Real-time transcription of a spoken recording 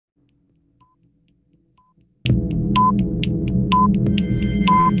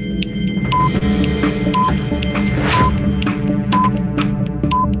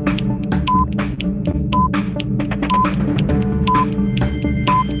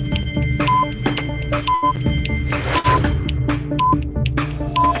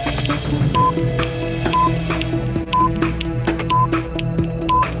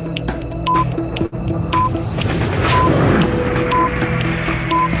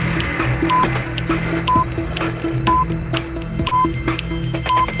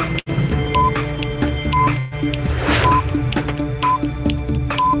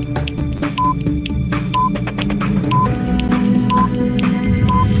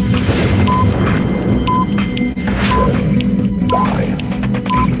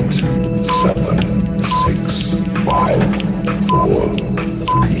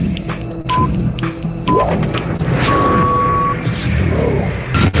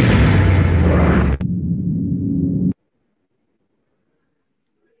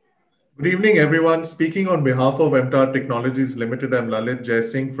Good evening, everyone. Speaking on behalf of MTAR Technologies Limited, I'm Lalit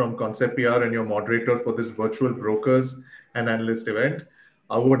Jaisingh from Concept PR and your moderator for this virtual brokers and analyst event.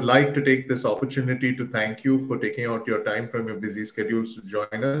 I would like to take this opportunity to thank you for taking out your time from your busy schedules to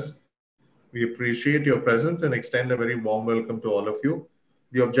join us. We appreciate your presence and extend a very warm welcome to all of you.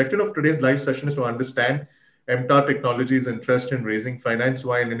 The objective of today's live session is to understand MTAR Technologies' interest in raising finance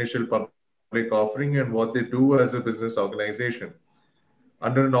via an initial public offering and what they do as a business organization.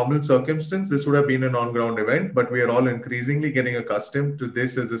 Under normal circumstances, this would have been an on-ground event, but we are all increasingly getting accustomed to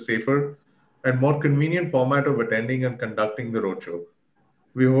this as a safer and more convenient format of attending and conducting the roadshow.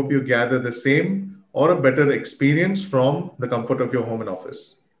 We hope you gather the same or a better experience from the comfort of your home and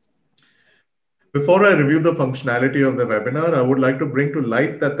office. Before I review the functionality of the webinar, I would like to bring to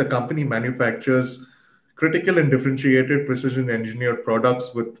light that the company manufactures critical and differentiated precision engineered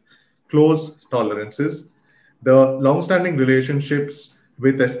products with close tolerances. The long-standing relationships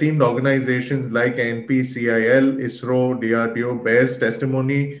with esteemed organizations like NPCIL, ISRO, DRDO bears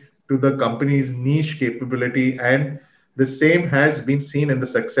testimony to the company's niche capability, and the same has been seen in the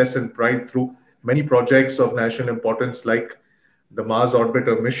success and pride through many projects of national importance like the Mars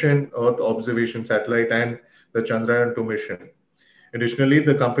Orbiter mission, Earth Observation Satellite, and the Chandrayaan-2 mission. Additionally,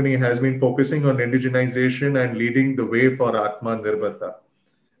 the company has been focusing on indigenization and leading the way for Atma-Nirbharta.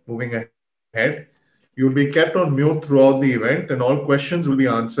 Moving ahead, you'll be kept on mute throughout the event, and all questions will be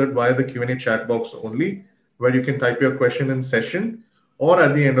answered via the Q&A chat box only, where you can type your question in session or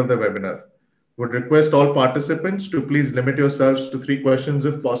at the end of the webinar. Would request all participants to please limit yourselves to 3 questions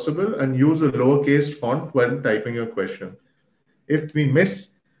if possible and use a lowercase font when typing your question. If we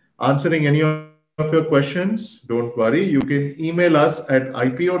miss answering any of your questions, don't worry. You can email us at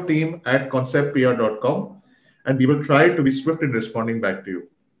ipotteam@conceptpr.com and we will try to be swift in responding back to you.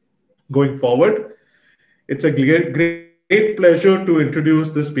 Going forward, it's a great pleasure to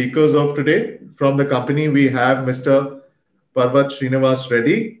introduce the speakers of today. From the company, we have Mr. Parvat Srinivas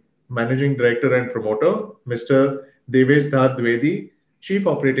Reddy, Managing Director and Promoter, Mr. Devesh Dhadwedi, Chief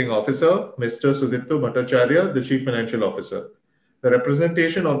Operating Officer, Mr. Sudipto Bhattacharya, the Chief Financial Officer. The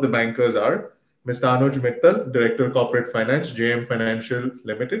representation of the bankers are Mr. Anuj Mittal, Director Corporate Finance, JM Financial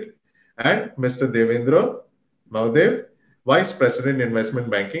Limited, and Mr. Devendra Mahdev, Vice President Investment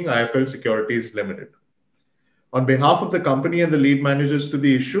Banking, IFL Securities Limited. On behalf of the company and the lead managers to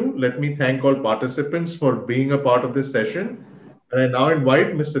the issue, let me thank all participants for being a part of this session. And I now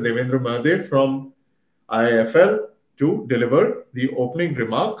invite Mr. Devendra Mahdev from IFL to deliver the opening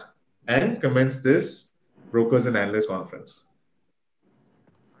remark and commence this Brokers and Analysts Conference.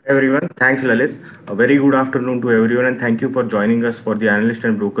 Everyone, thanks Lalit. A very good afternoon to everyone and thank you for joining us for the analyst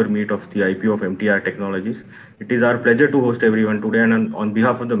and broker meet of the IPO of MTAR Technologies. It is our pleasure to host everyone today, and on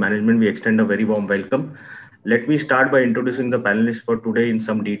behalf of the management, we extend a very warm welcome. Let me start by introducing the panelists for today in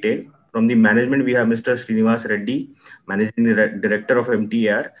some detail. From the management, we have Mr. Srinivas Reddy, Managing Director of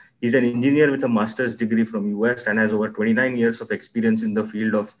MTAR. He's an engineer with a master's degree from US and has over 29 years of experience in the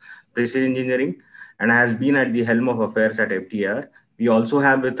field of precision engineering and has been at the helm of affairs at MTAR. We also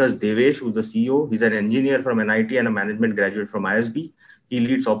have with us Devesh, who's the CEO. He's an engineer from NIT and a management graduate from ISB. He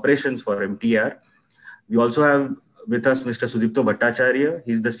leads operations for MTAR. We also have with us Mr. Sudipto Bhattacharya.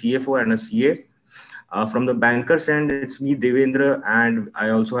 He's the CFO and a CA. From the bankers end, it's me, Devendra, and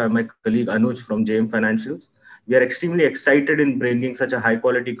I also have my colleague Anuj from JM Financials. We are extremely excited in bringing such a high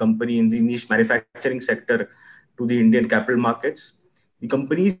quality company in the niche manufacturing sector to the Indian capital markets. The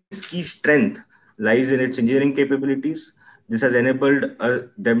company's key strength lies in its engineering capabilities. This has enabled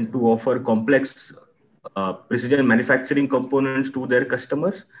them to offer complex precision manufacturing components to their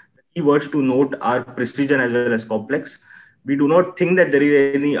customers. The keywords to note are precision as well as complex. We do not think that there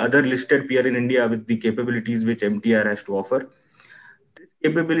is any other listed peer in India with the capabilities which MTAR has to offer. This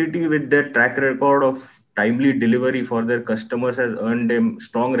capability with their track record of timely delivery for their customers has earned them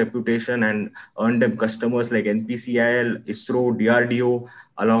strong reputation and earned them customers like NPCIL, ISRO, DRDO,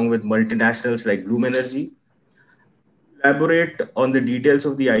 along with multinationals like Bloom Energy. Elaborate on the details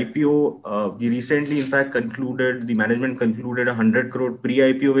of the IPO, we recently, in fact, the management concluded a 100 crore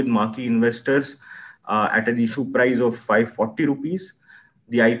pre-IPO with marquee investors at an issue price of 540 rupees.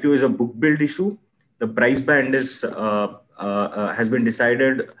 The IPO is a book build issue. The price band has been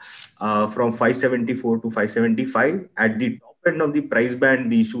decided from 574 to 575. At the top end of the price band,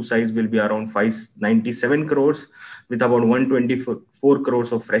 the issue size will be around 597 crores with about 124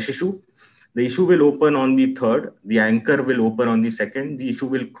 crores of fresh issue. The issue will open on the 3rd. The anchor will open on the 2nd. The issue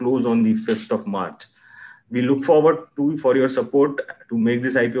will close on the 5th of March. We look forward for your support to make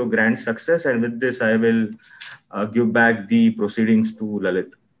this IPO a grand success. And with this, I will give back the proceedings to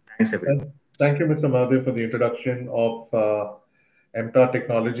Lalit. Thanks, everyone. Thank you, Mr. Mahdev, for the introduction of MTAR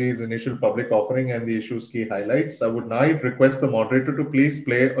Technologies initial public offering and the issue's key highlights. I would now request the moderator to please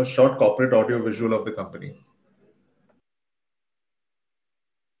play a short corporate audio visual of the company.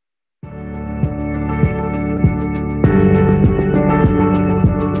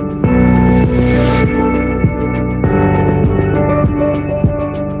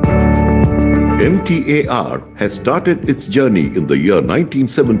 MTAR has started its journey in the year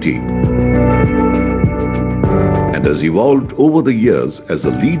 1970 and has evolved over the years as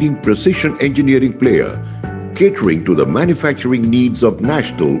a leading precision engineering player, catering to the manufacturing needs of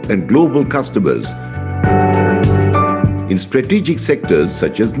national and global customers in strategic sectors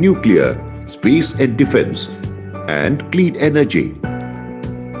such as nuclear, space and defense, and clean energy.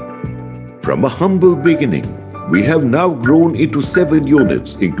 From a humble beginning, we have now grown into 7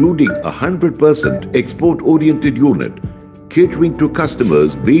 units, including a 100% export-oriented unit, catering to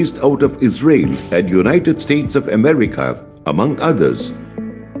customers based out of Israel and United States of America, among others.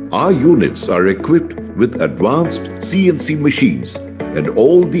 Our units are equipped with advanced CNC machines and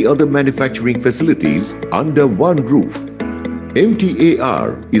all the other manufacturing facilities under one roof.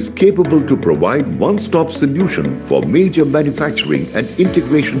 MTAR is capable to provide one-stop solution for major manufacturing and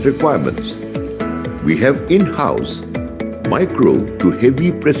integration requirements. We have in-house micro to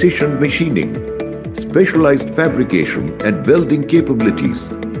heavy precision machining, specialized fabrication and welding capabilities,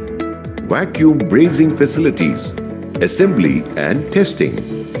 vacuum brazing facilities, assembly and testing,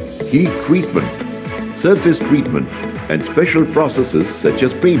 heat treatment, surface treatment, and special processes such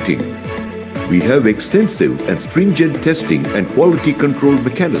as painting. We have extensive and stringent testing and quality control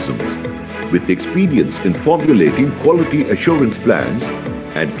mechanisms with experience in formulating quality assurance plans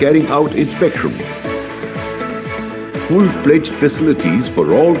and carrying out inspection. Full-fledged facilities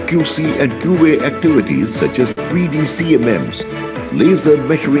for all QC and QA activities such as 3D CMMs, laser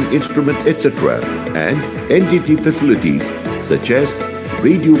measuring instrument, etc., and NDT facilities such as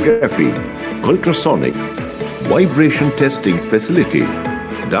radiography, ultrasonic, vibration testing facility,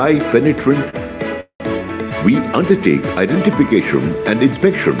 dye penetrant. We undertake identification and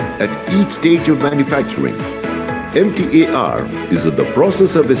inspection at each stage of manufacturing. MTAR is in the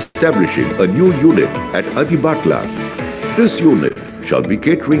process of establishing a new unit at Adibatla. This unit shall be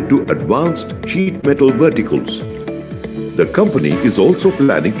catering to advanced sheet metal verticals. The company is also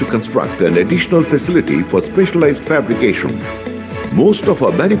planning to construct an additional facility for specialized fabrication. Most of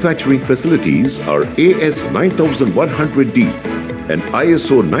our manufacturing facilities are AS 9100D and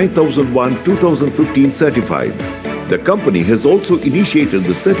ISO 9001-2015 certified. The company has also initiated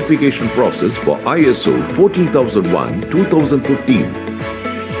the certification process for ISO 14001-2015,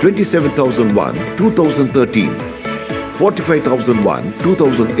 27001-2013,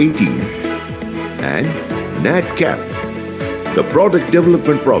 45001-2018, and NADCAP. The product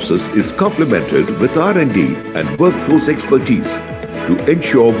development process is complemented with R&D and workforce expertise to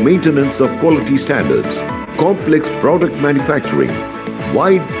ensure maintenance of quality standards, complex product manufacturing,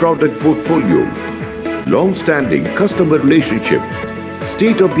 wide product portfolio, long-standing customer relationship,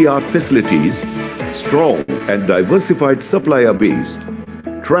 state-of-the-art facilities, strong and diversified supplier base,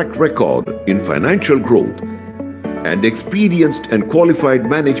 track record in financial growth, and experienced and qualified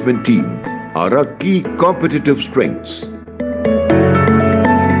management team are our key competitive strengths.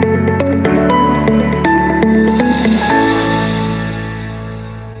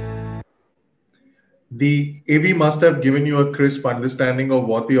 The AV must have given you a crisp understanding of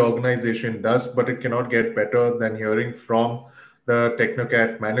what the organization does, but it cannot get better than hearing from the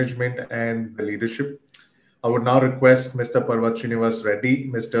Technocat management and the leadership. I would now request Mr. Parvat Srinivas Reddy,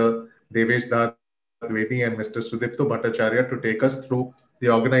 Mr. Devesh Dwivedi, and Mr. Sudipto Bhattacharya to take us through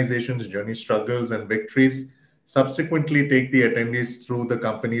the organization's journey, struggles, and victories. Subsequently, take the attendees through the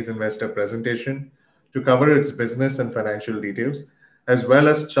company's investor presentation to cover its business and financial details, as well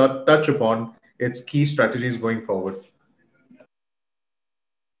as touch upon its key strategies going forward.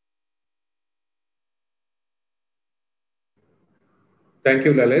 Thank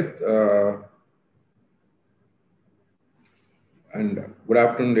you, Lalit. And good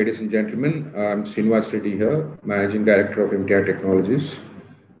afternoon, ladies and gentlemen. I'm Srinivas Reddy here, Managing Director of MTAR Technologies.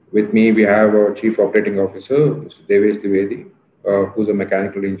 With me, we have our Chief Operating Officer, Mr. Devesh Dwivedi, who's a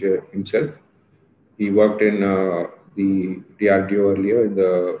mechanical engineer himself. He worked in the DRDO earlier in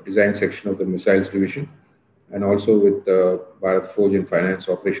the design section of the missiles division, and also with Bharat Forge in finance,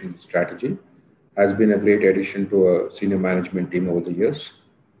 operations, strategy. Has been a great addition to a senior management team over the years.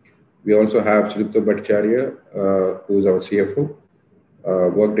 We also have Sudipto Bhattacharya, who is our CFO.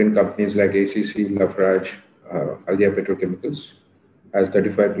 Worked in companies like ACC, Lafarge, Haldia Petrochemicals. Has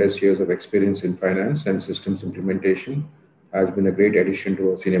 35 plus years of experience in finance and systems implementation. Has been a great addition to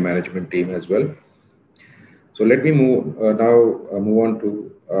our senior management team as well. So let me move on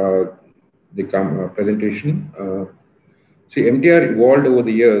to the presentation. See, MTR evolved over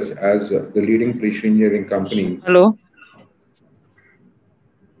the years as the leading precision engineering company. Hello.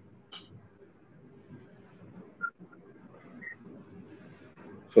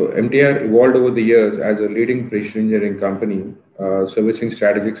 So MTR evolved over the years as a leading precision engineering company, servicing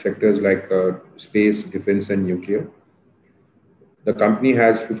strategic sectors like space, defense, and nuclear. The company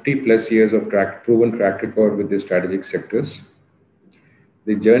has 50 plus years of proven track record with these strategic sectors.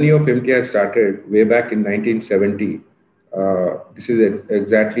 The journey of MTR started way back in 1970. This is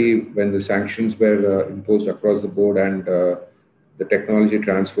exactly when the sanctions were imposed across the board, and the technology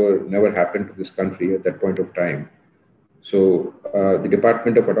transfer never happened to this country at that point of time. So the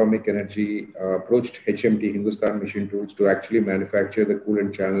Department of Atomic Energy approached HMT, Hindustan Machine Tools, to actually manufacture the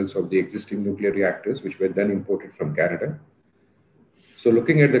coolant channels of the existing nuclear reactors, which were then imported from Canada. So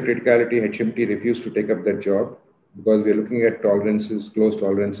looking at the criticality, HMT refused to take up that job because we are looking at tolerances, close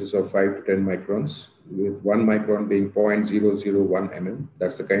tolerances of 5 to 10 microns, with 1 micron being 0.001 mm.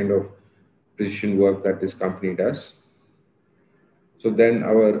 That's the kind of precision work that this company does. So then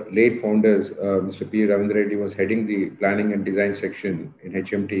our late founders, Mr. P. Ravindra Reddy was heading the planning and design section in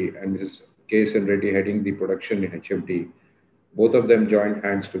HMT, and Mrs. K. S. Reddy heading the production in HMT. Both of them joined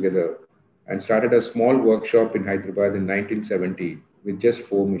hands together and started a small workshop in Hyderabad in 1970 with just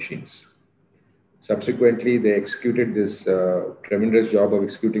 4 machines. Subsequently, they executed this tremendous job of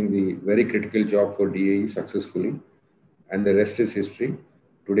executing the very critical job for DAE successfully, and the rest is history.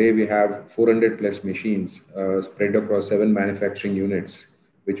 Today, we have 400 plus machines spread across 7 manufacturing units,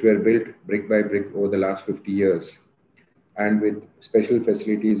 which were built brick by brick over the last 50 years. And with special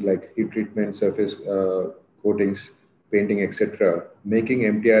facilities like heat treatment, surface coatings, painting, etc., making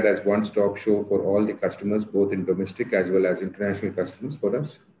MTR as one-stop show for all the customers, both in domestic as well as international customers for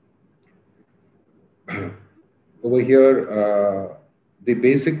us. Over here, the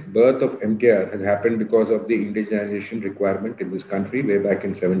basic birth of MTR has happened because of the indigenization requirement in this country way back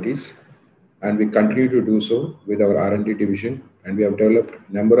in 70s. And we continue to do so with our R&D division. And we have developed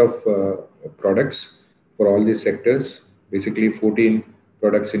a number of products for all these sectors, basically 14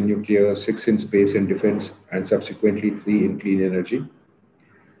 products in nuclear, 6 in space and defense, and subsequently 3 in clean energy.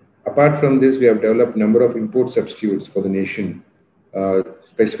 Apart from this, we have developed a number of import substitutes for the nation.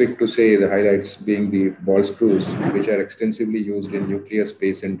 Specific to say the highlights being the ball screws, which are extensively used in nuclear,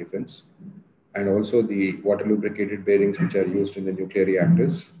 space, and defense, and also the water lubricated bearings, which are used in the nuclear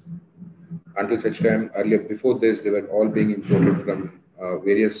reactors. Until such time, earlier before this, they were all being imported from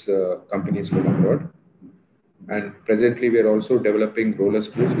various companies from abroad. And presently, we are also developing roller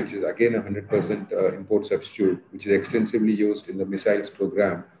screws, which is again 100% import substitute, which is extensively used in the missiles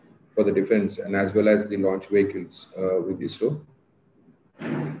program for the defense and as well as the launch vehicles with ISRO.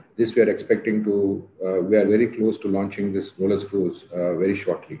 This we are expecting to, we are very close to launching this roller screws very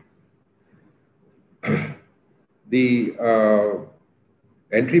shortly. The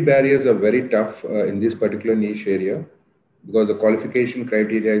entry barriers are very tough in this particular niche area because the qualification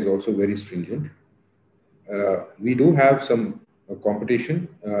criteria is also very stringent. We do have some competition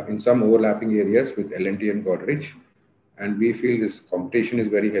in some overlapping areas with L&T and Godrej, and we feel this competition is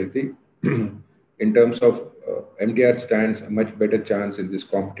very healthy. In terms of MTR stands a much better chance in these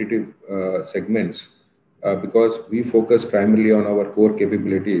competitive segments because we focus primarily on our core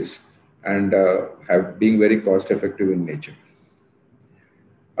capabilities and have been very cost effective in nature.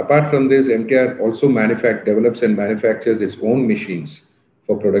 Apart from this, MTR also develops and manufactures its own machines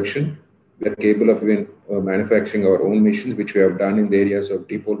for production. We are capable of even manufacturing our own machines, which we have done in the areas of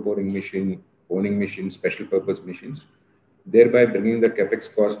deep hole boring machine, owning machines, special purpose machines, thereby bringing the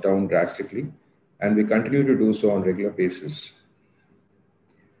capex cost down drastically. And we continue to do so on a regular basis.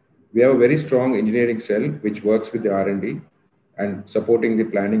 We have a very strong engineering cell, which works with the R&D and supporting the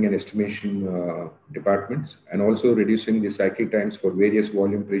planning and estimation departments, and also reducing the cycle times for various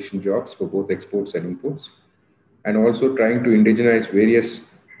volume precision jobs for both exports and imports, and also trying to indigenize various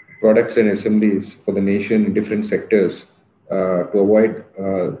products and assemblies for the nation in different sectors to avoid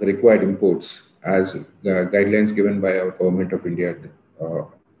the required imports as guidelines given by our government of India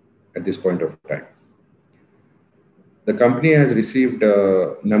at this point of time. The company has received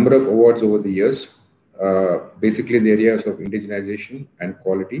a number of awards over the years, basically in the areas of indigenization and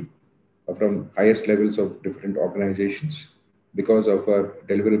quality from highest levels of different organizations because of our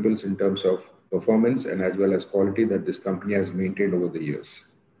deliverables in terms of performance and as well as quality that this company has maintained over the years.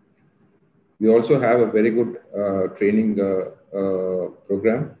 We also have a very good training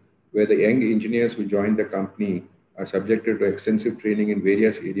program where the young engineers who join the company are subjected to extensive training in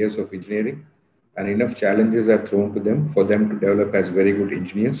various areas of engineering, and enough challenges are thrown to them for them to develop as very good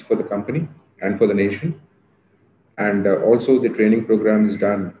engineers for the company and for the nation. And also the training program is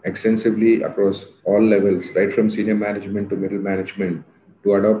done extensively across all levels, right from senior management to middle management,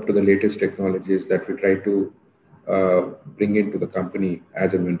 to adopt to the latest technologies that we try to bring into the company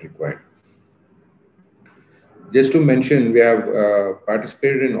as and when required. Just to mention, we have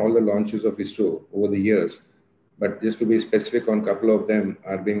participated in all the launches of ISRO over the years, but just to be specific on a couple of them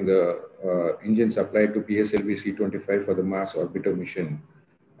are being the engine supplied to PSLV C-25 for the Mars Orbiter mission,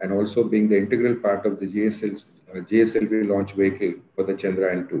 and also being the integral part of the GSLV launch vehicle for the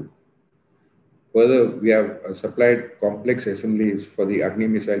Chandrayaan-2. Further, we have supplied complex assemblies for the Agni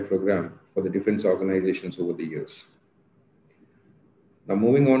missile program for the defense organizations over the years. Now,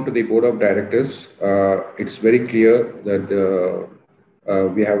 moving on to the board of directors, it's very clear that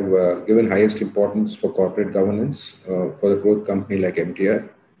we have given highest importance for corporate governance for the growth company like MTAR.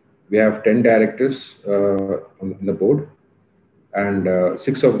 We have 10 directors on the board, and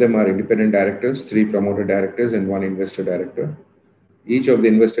 6 of them are independent directors, 3 promoter directors, and 1 investor director. Each of the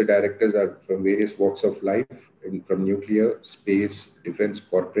investor directors are from various walks of life, from nuclear, space, defense,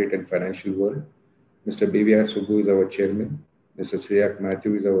 corporate, and financial world. Mr. BVR Subbu is our chairman. Mr. Sriyak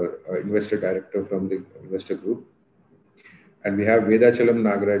Matthew is our investor director from the investor group. And we have Vedachalam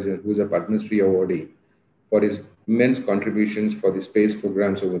Nagarajan, who is a Padma Shri awardee for his immense contributions for the space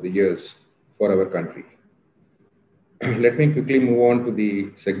programs over the years for our country. Let me quickly move on to the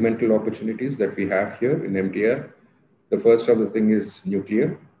segmental opportunities that we have here in MTAR. The first of the thing is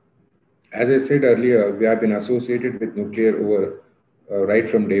nuclear. As I said earlier, we have been associated with nuclear over right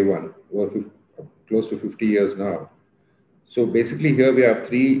from day one, over close to 50 years now. So basically here we have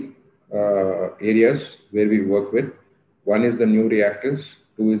 3 areas where we work with. 1 is the new reactors,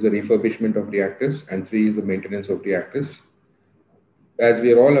 2 is the refurbishment of reactors, and 3 is the maintenance of reactors. As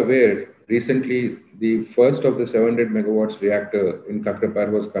we are all aware, recently the first of the 700 megawatts reactor in Kakrapar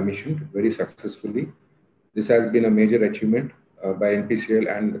was commissioned very successfully. This has been a major achievement by NPCL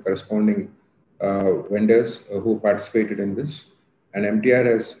and the corresponding vendors who participated in this. And MTAR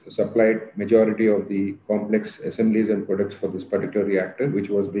has supplied majority of the complex assemblies and products for this particular reactor, which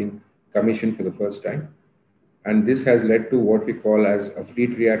was being commissioned for the first time. And this has led to what we call as a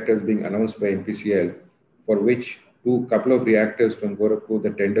fleet reactors being announced by NPCL, for which couple of reactors from Gorakhpur, the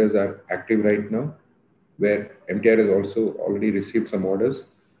tenders are active right now, where MTAR has also already received some orders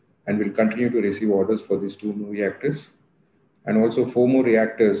and will continue to receive orders for these 2 new reactors. And also 4 more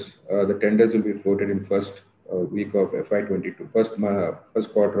reactors, the tenders will be floated in first week of FY22,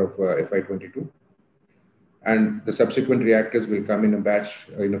 first quarter of FY22. And the subsequent reactors will come in a batch,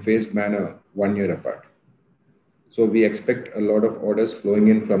 in a phased manner, 1 year apart. So we expect a lot of orders flowing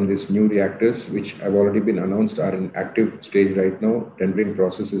in from these new reactors, which have already been announced, are in active stage right now. Tendering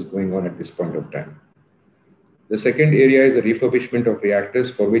process is going on at this point of time. The second area is the refurbishment of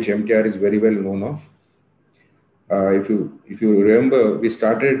reactors, for which MTAR is very well known of. If you remember, we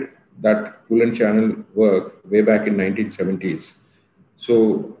started that pull and channel work way back in 1970s.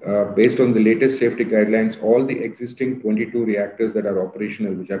 So based on the latest safety guidelines, all the existing 22 reactors that are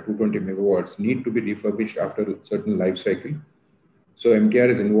operational, which are 220 megawatts, need to be refurbished after a certain life cycle. So MTAR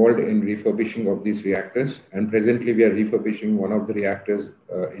is involved in refurbishing of these reactors, and presently we are refurbishing one of the reactors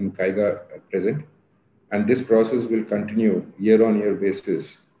in Kaiga at present. And this process will continue year-on-year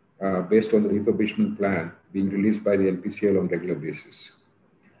basis based on the refurbishment plan being released by the NPCL on regular basis.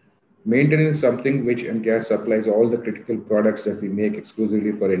 Maintenance is something which MTAR supplies all the critical products that we make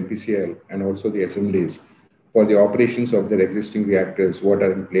exclusively for NPCL, and also the assemblies for the operations of their existing reactors, what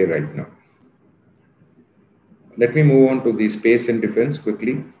are in play right now. Let me move on to the space and defense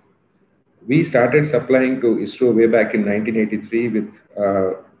quickly. We started supplying to ISRO way back in 1983 with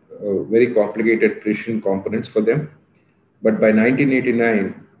very complicated precision components for them. But by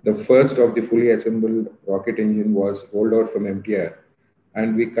 1989, the first of the fully assembled rocket engine was rolled out from MTAR.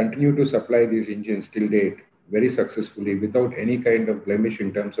 And we continue to supply these engines till date very successfully without any kind of blemish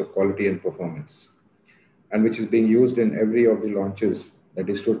in terms of quality and performance, and which is being used in every of the launches that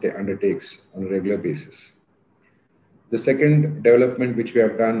ISRO undertakes on a regular basis. The second development which we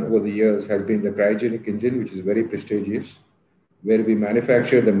have done over the years has been the cryogenic engine, which is very prestigious, where we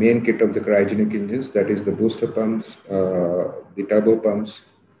manufacture the main kit of the cryogenic engines, that is the booster pumps, the turbo pumps,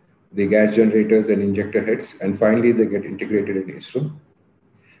 the gas generators and injector heads, and finally they get integrated in ISRO.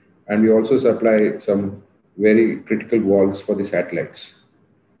 And we also supply some very critical valves for the satellites.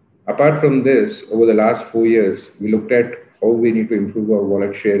 Apart from this, over the last 4 years, we looked at how we need to improve our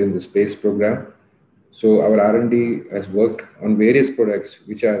wallet share in the space program. So our R&D has worked on various products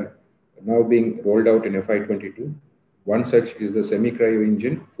which are now being rolled out in FY22. One such is the semi-cryo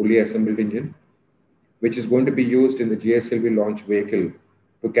engine, fully assembled engine, which is going to be used in the GSLV launch vehicle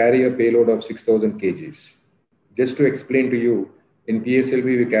to carry a payload of 6,000 kgs. Just to explain to you, in PSLV,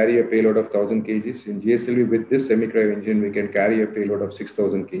 we carry a payload of 1000 kgs. In GSLV, with this semi-cryo engine, we can carry a payload of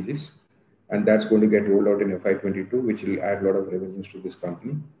 6000 kgs. And that's going to get rolled out in FY22, which will add a lot of revenues to this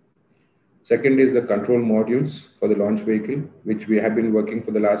company. Second is the control modules for the launch vehicle, which we have been working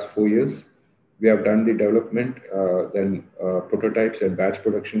for the last 4 years. We have done the development, then prototypes and batch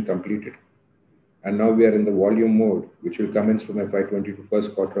production completed. And now we are in the volume mode, which will commence from FY22,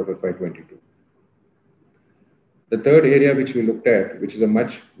 first quarter of FY22. The third area which we looked at, which is a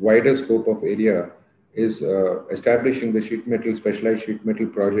much wider scope of area, is establishing the specialized sheet metal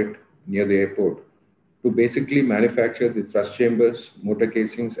project near the airport to basically manufacture the thrust chambers, motor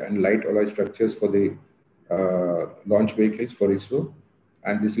casings, and light alloy structures for the launch vehicles for ISRO.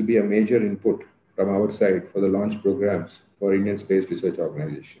 And this will be a major input from our side for the launch programs for Indian Space Research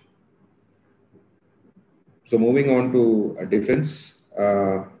Organization. So moving on to defense,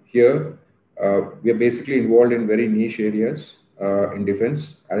 here we are basically involved in very niche areas in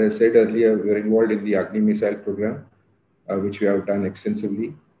defense. As I said earlier, we are involved in the Agni missile program, which we have done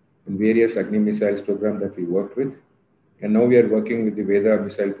extensively in various Agni missiles program that we worked with. And now we are working with the Veda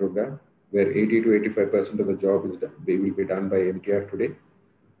missile program, where 80 to 85% of the job is done, will be done by MTAR today.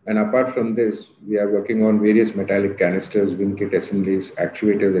 And apart from this, we are working on various metallic canisters, wing kit assemblies,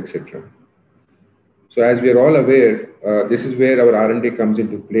 actuators, etc. So as we are all aware, this is where our R&D comes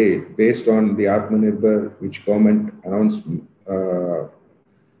into play based on the Atmanirbhar, which government announced,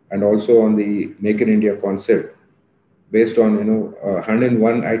 and also on the Make in India concept, based on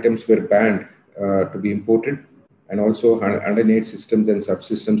 101 items were banned to be imported, and also 108 systems and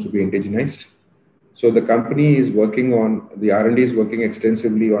subsystems to be indigenized. So the company is working on, the R&D is working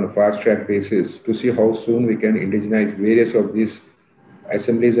extensively on a fast track basis to see how soon we can indigenize various of these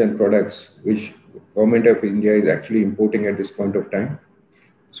assemblies and products which Government of India is actually importing at this point of time.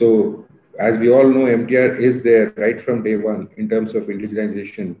 So as we all know, MTAR is there right from day one in terms of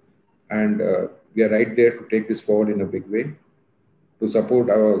indigenization, and we are right there to take this forward in a big way to support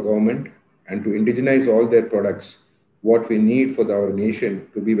our government and to indigenize all their products, what we need for our nation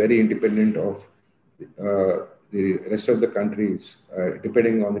to be very independent of the rest of the countries,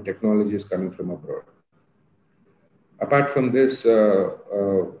 depending on the technologies coming from abroad. Apart from this,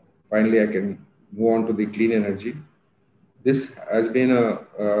 finally, I can move on to the clean energy. This has been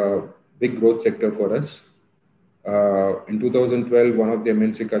a big growth sector for us. In 2012, one of the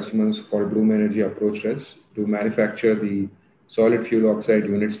MNC customers called Bloom Energy approached us to manufacture the solid fuel oxide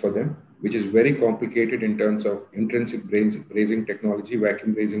units for them, which is very complicated in terms of intrinsic brazing technology,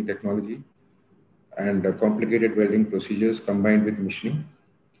 vacuum brazing technology, and complicated welding procedures combined with machining.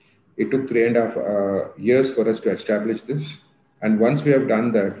 It took 3.5 years for us to establish this. And once we have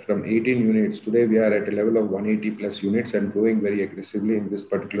done that, from 18 units, today we are at a level of 180 plus units and growing very aggressively in this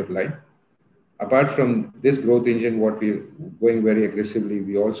particular line. Apart from this growth engine, what we're going very aggressively,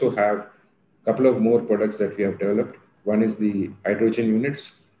 we also have a couple of more products that we have developed. One is the hydrogen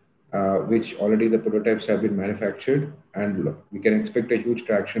units, which already the prototypes have been manufactured, and we can expect a huge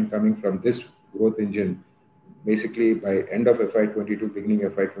traction coming from this growth engine, basically by end of FY22, beginning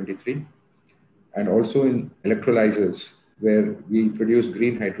FY23. And also in electrolyzers, where we produce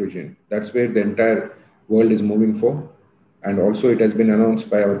green hydrogen. That's where the entire world is moving for. And also it has been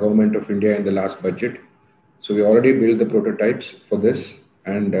announced by our government of India in the last budget. So we already built the prototypes for this,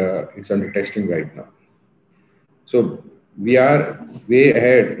 and it's under testing right now. So we are way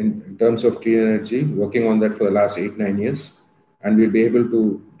ahead in terms of clean energy, working on that for the last 8-9 years. And we'll be able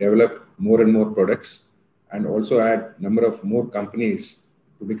to develop more and more products and also add number of more companies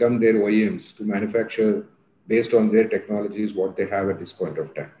to become their OEMs to manufacture based on their technologies, what they have at this point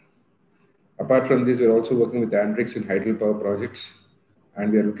of time. Apart from this, we're also working with Andrix in hydropower projects,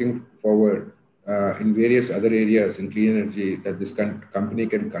 and we are looking forward in various other areas in clean energy that this company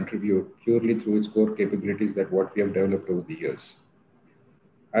can contribute purely through its core capabilities that what we have developed over the years.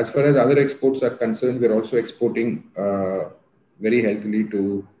 As far as other exports are concerned, we're also exporting very healthily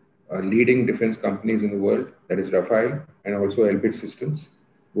to leading defense companies in the world, that is Rafael and also Elbit Systems,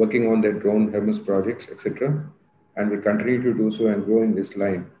 working on their drone Hermes projects, etc. And we continue to do so and grow in this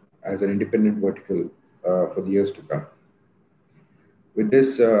line as an independent vertical for the years to come. With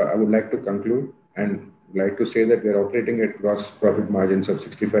this, I would like to conclude and like to say that we are operating at gross profit margins of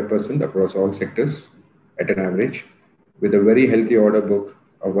 65% across all sectors at an average, with a very healthy order book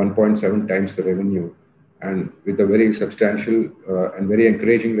of 1.7 times the revenue, and with a very substantial and very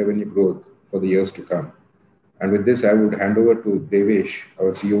encouraging revenue growth for the years to come. And with this, I would hand over to Devesh,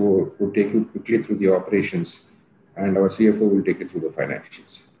 our CEO, who will take you quickly through the operations, and our CFO will take you through the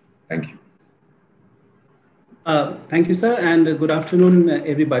financials. Thank you. Thank you, sir, and good afternoon,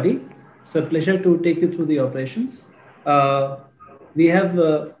 everybody. It's a pleasure to take you through the operations. I'll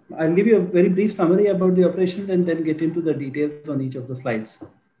give you a very brief summary about the operations and then get into the details on each of the slides.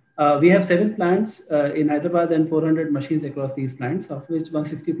 We have 7 plants in Hyderabad and 400 machines across these plants, of which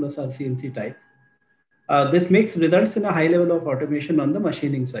 160 plus are CNC type. This mix results in a high level of automation on the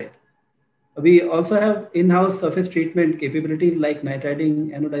machining side. We also have in-house surface treatment capabilities like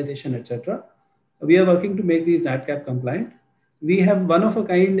nitriding, anodization, etc. We are working to make these NADCAP compliant. We have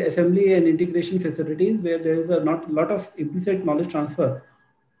one-of-a-kind assembly and integration facilities where there is a lot of implicit knowledge transfer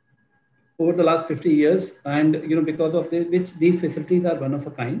over the last 50 years, and because of which these facilities are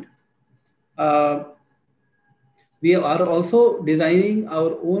one-of-a-kind. We are also designing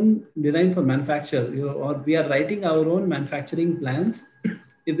our own design for manufacture, or we are writing our own manufacturing plans.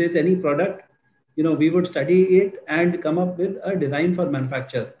 If there's any product, we would study it and come up with a design for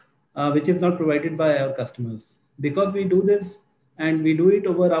manufacture, which is not provided by our customers. Because we do this and we do it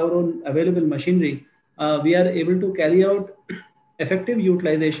over our own available machinery, we are able to carry out effective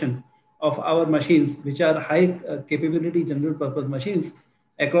utilization of our machines, which are high capability general purpose machines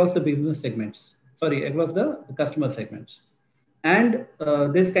across the business segments, across the customer segments. And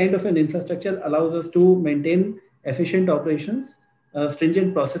this kind of an infrastructure allows us to maintain efficient operations,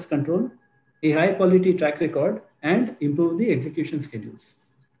 stringent process control, a high quality track record, and improve the execution schedules.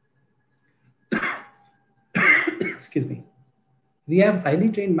 Excuse me. We have highly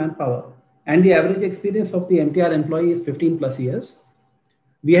trained manpower, and the average experience of the MTAR employee is 15 plus years.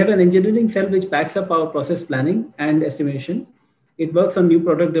 We have an engineering cell which backs up our process planning and estimation. It works on new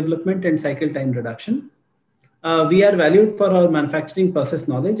product development and cycle time reduction. We are valued for our manufacturing process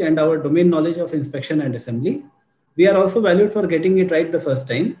knowledge and our domain knowledge of inspection and assembly. We are also valued for getting it right the first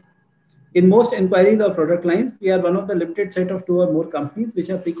time. In most inquiries or product lines, we are one of the limited set of 2 or more companies which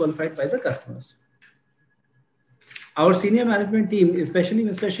are pre-qualified by the customers. Our senior management team, especially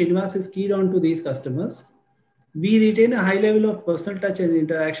Mr. Srinivas, is keyed on to these customers. We retain a high level of personal touch and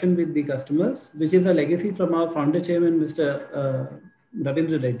interaction with the customers, which is a legacy from our founder chairman, Mr.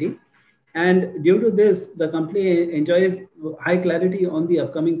 Ravindra Reddy. And due to this, the company enjoys high clarity on the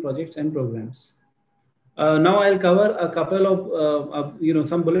upcoming projects and programs. Now I'll cover a couple of,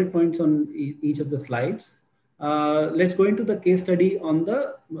 some bullet points on each of the slides. Let's go into the case study on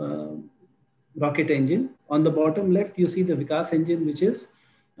the rocket engine. On the bottom left, you see the Vikas engine, which is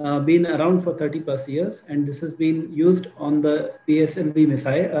been around for 30 plus years, and this has been used on the PSLV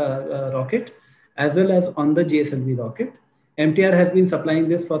missile rocket as well as on the GSLV rocket. MTAR has been supplying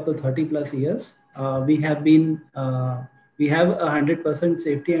this for the 30 plus years. We have a 100%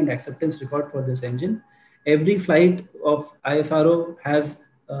 safety and acceptance record for this engine. Every flight of ISRO has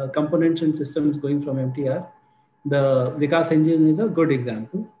components and systems going from MTAR. The Vikas engine is a good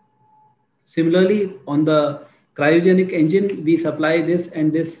example. Similarly, on the cryogenic engine, we supply this,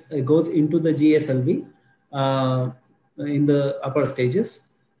 and this goes into the GSLV in the upper stages.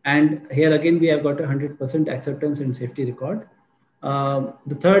 And here again, we have got a 100% acceptance and safety record.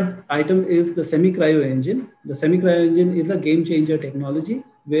 The third item is the semi-cryo engine. The semi-cryo engine is a game changer technology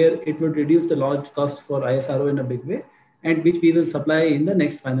where it would reduce the launch cost for ISRO in a big way, and which we will supply in the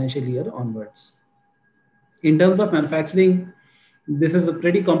next financial year onwards. In terms of manufacturing, this is a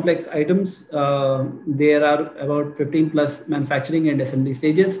pretty complex items. There are about 15 plus manufacturing and assembly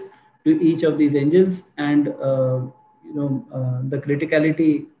stages to each of these engines, and the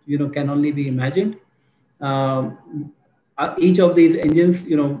criticality can only be imagined. Each of these engines,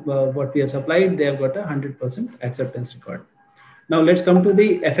 what we have supplied, they have got a 100% acceptance record. Now let's come to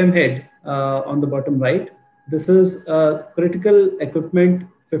the FM head on the bottom right. This is critical equipment,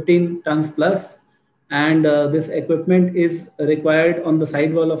 15 tons plus. And this equipment is required on the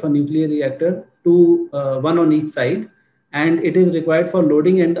side wall of a nuclear reactor, one on each side. And it is required for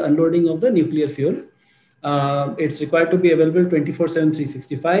loading and unloading of the nuclear fuel. It's required to be available 24/7,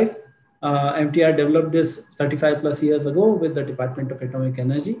 365. MTAR developed this 35 plus years ago with the Department of Atomic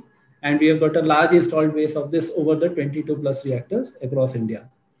Energy. And we have got a large installed base of this over the 22 plus reactors across India.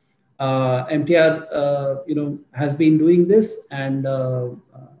 MTAR, has been doing this, and,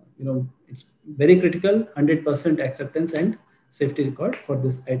 it's very critical, 100% acceptance and safety record for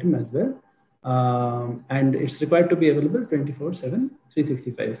this item as well. And it's required to be available 24/7,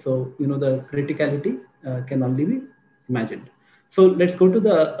 365. So, the criticality can only be imagined. So let's go to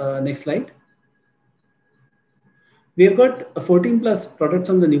the next slide. We have got 14 plus products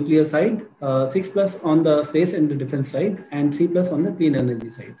on the nuclear side, 6 plus on the space and the defense side, and 3 plus on the clean energy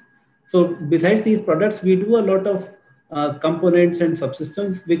side. So besides these products, we do a lot of components and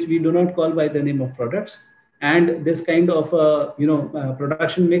subsystems, which we do not call by the name of products. And this kind of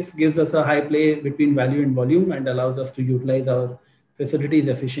production mix gives us a high play between value and volume and allows us to utilize our facilities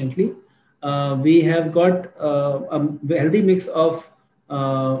efficiently. We have got a healthy mix of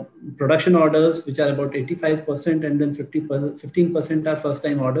production orders, which are about 85%, and then 15% are first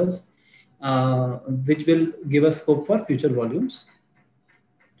time orders, which will give us scope for future volumes.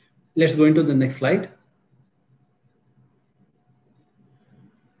 Let's go into the next slide.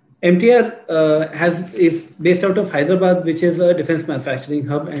 MTAR is based out of Hyderabad, which is a defense manufacturing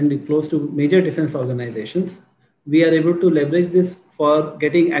hub and close to major defense organizations. We are able to leverage this for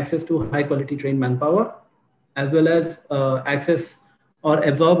getting access to high quality trained manpower, as well as access or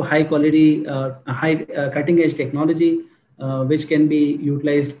absorb high quality, cutting edge technology, which can be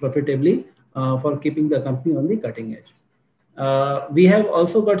utilized profitably for keeping the company on the cutting edge. We have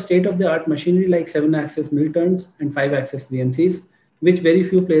also got state-of-the-art machinery like 7-axis mill turns and 5-axis VMCs, which very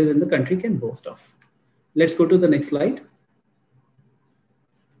few players in the country can boast of. Let's go to the next slide.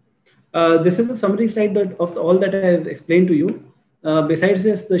 This is a summary slide of all that I have explained to you. Besides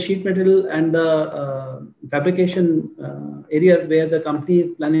this, the sheet metal and the fabrication areas where the company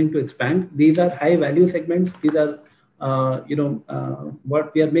is planning to expand, these are high value segments. These are,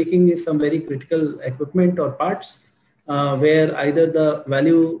 what we are making is some very critical equipment or parts where either the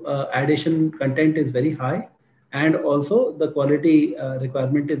value addition content is very high and also the quality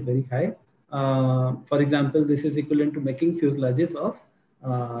requirement is very high. For example, this is equivalent to making fuselages of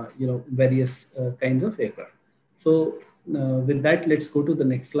various kinds of aircraft. So with that, let's go to the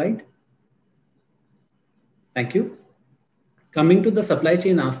next slide. Thank you. Coming to the supply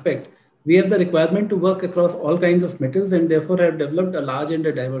chain aspect, we have the requirement to work across all kinds of metals and therefore have developed a large and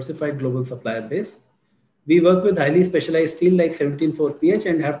a diversified global supplier base. We work with highly specialized steel like 17.4 pH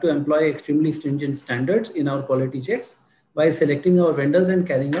and have to employ extremely stringent standards in our quality checks while selecting our vendors and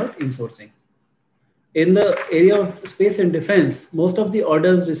carrying out insourcing. In the area of space and defense, most of the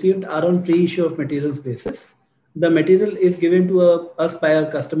orders received are on free issue of materials basis. The material is given to us by our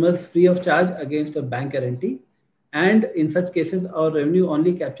customers free of charge against a bank guarantee. And in such cases, our revenue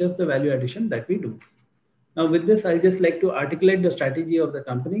only captures the value addition that we do. Now with this, I'll just like to articulate the strategy of the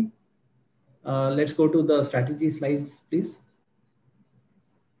company. Let's go to the strategy slides, please.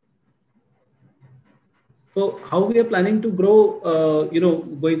 So how we are planning to grow,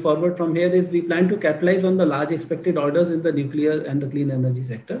 going forward from here is we plan to capitalize on the large expected orders in the nuclear and the clean energy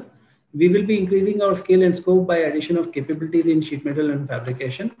sector. We will be increasing our scale and scope by addition of capabilities in sheet metal and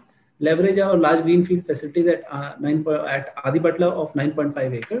fabrication, leverage our large greenfield facilities at Adipatla of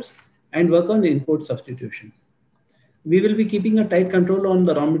 9.5 acres, and work on import substitution. We will be keeping a tight control on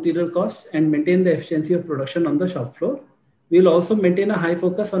the raw material costs and maintain the efficiency of production on the shop floor. We will also maintain a high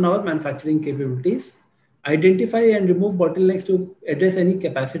focus on our manufacturing capabilities, identify and remove bottlenecks to address any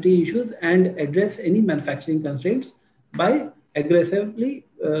capacity issues and address any manufacturing constraints by aggressively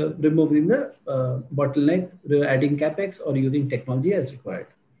removing the bottleneck, adding capex or using technology as required.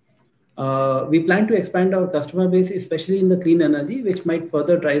 We plan to expand our customer base, especially in the clean energy, which might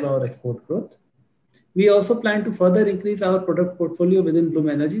further drive our export growth. We also plan to further increase our product portfolio within Bloom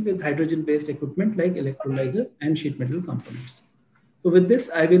Energy with hydrogen-based equipment like electrolyzers and sheet metal components. So with this,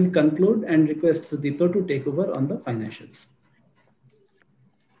 I will conclude and request Sudipto to take over on the financials.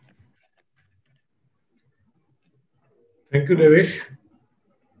 Thank you, Devesh.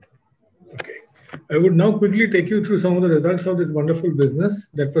 Okay. I would now quickly take you through some of the results of this wonderful business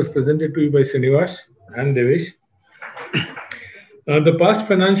that was presented to you by Srinivas and Devesh. The past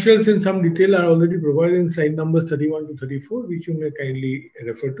financials in some detail are already provided in slide numbers 31 to 34, which you may kindly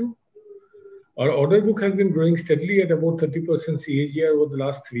refer to. Our order book has been growing steadily at about 30% CAGR over the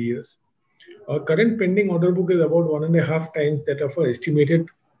last 3 years. Our current pending order book is about 1.5 times that of our estimated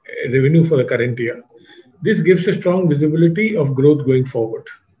revenue for the current year. This gives a strong visibility of growth going forward.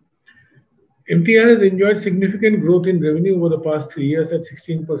 MTAR has enjoyed significant growth in revenue over the past 3 years at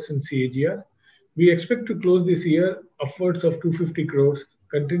 16% CAGR. We expect to close this year upwards of 250 crores,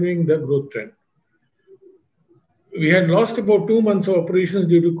 continuing the growth trend. We had lost about 2 months of operations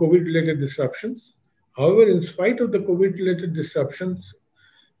due to COVID-related disruptions. However, in spite of the COVID-related disruptions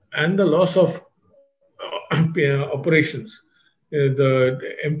and the loss of operations, the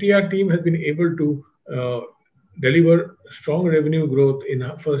MTAR team has been able to deliver strong revenue growth in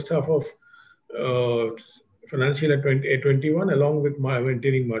the first half of financial year 2021, along with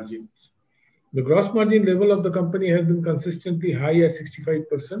maintaining margins. The gross margin level of the company has been consistently high at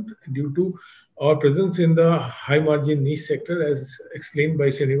 65% due to our presence in the high margin niche sector, as explained by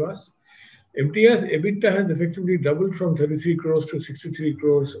Srinivas. MTAR's EBITDA has effectively doubled from 33 crores to 63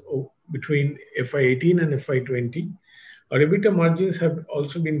 crores between FY18 and FY20. Our EBITDA margins have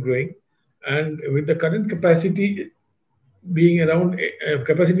also been growing, and with the current capacity being around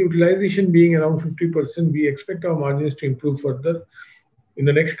capacity utilization being around 50%, we expect our margins to improve further in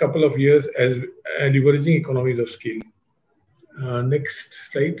the next couple of years as leveraging economies of scale.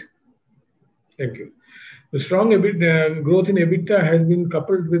 Next slide. Thank you. The strong growth in EBITDA has been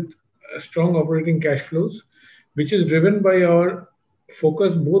coupled with strong operating cash flows, which is driven by our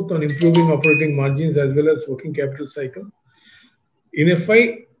focus both on improving operating margins as well as working capital cycle. In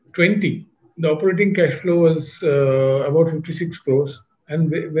FY20, the operating cash flow was about 56 crores,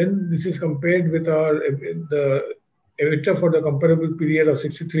 and when this is compared with the EBITDA for the comparable period of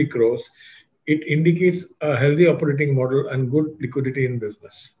 63 crores, it indicates a healthy operating model and good liquidity in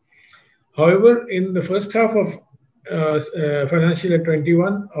business. However, in the first half of financial year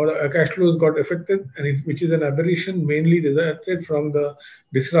 21, our cash flows got affected, which is an aberration mainly resulted from the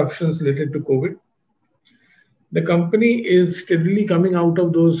disruptions related to COVID. The company is steadily coming out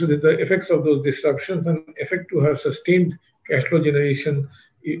of the effects of those disruptions and expect to have sustained cash flow generation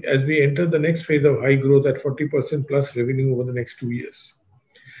as we enter the next phase of high growth at 40% plus revenue over the next 2 years.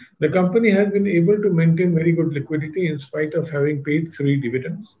 The company has been able to maintain very good liquidity in spite of having paid 3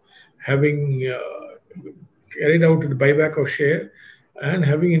 dividends, having carried out the buyback of share, and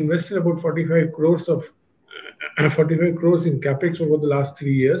having invested about 45 crores in capex over the last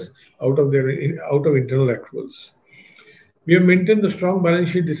 3 years out of internal accruals. We have maintained the strong balance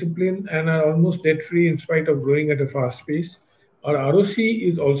sheet discipline and are almost debt-free in spite of growing at a fast pace. Our ROC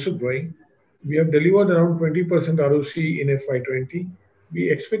is also growing. We have delivered around 20% ROC in FY20.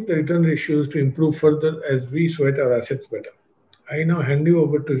 We expect the return ratios to improve further as we sweat our assets better. I now hand you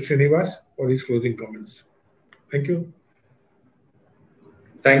over to Srinivas for his closing comments. Thank you.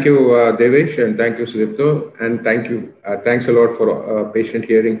 Thank you, Devesh, and thank you, Sudipto, and thanks a lot for patient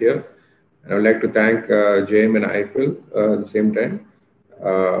hearing here. And I would like to thank JM and IPO at the same time.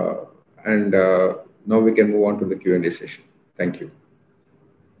 Now we can move on to the Q&A session. Thank you.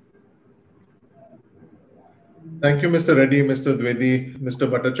 Thank you, Mr. Reddy, Mr. Dwivedi, Mr.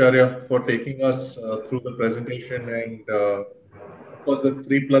 Bhattacharya, for taking us through the presentation, and of course the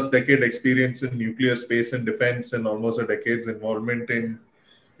 3+ decade experience in nuclear, space and defense, and almost a decade's involvement in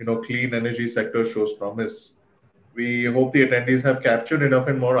clean energy sector shows promise. We hope the attendees have captured enough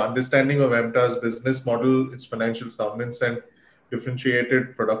and more understanding of MTAR's business model, its financial soundness, and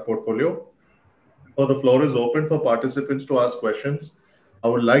differentiated product portfolio. So the floor is open for participants to ask questions. I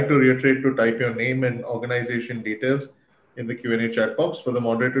would like to reiterate to type your name and organization details in the Q&A chat box for the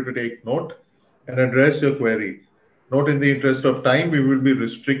moderator to take note and address your query. Note, in the interest of time, we will be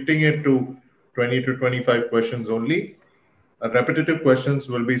restricting it to 20 to 25 questions only. Repetitive questions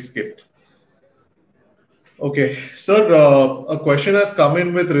will be skipped. Okay, sir, a question has come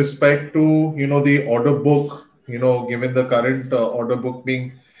in with respect to, the order book, given the current order book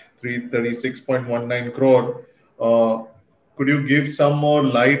being 336.19 crore. Could you give some more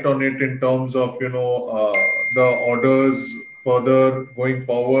light on it in terms of, the orders further going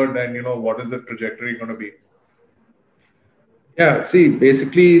forward, and, what is the trajectory going to be? Yeah, see,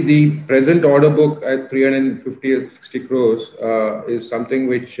 basically the present order book at 350 or 60 crores is something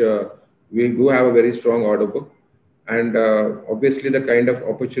which we do have a very strong order book. And obviously the kind of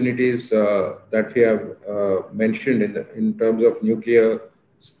opportunities that we have mentioned in terms of nuclear,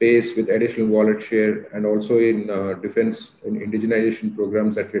 space with additional wallet share, and also in defense and indigenization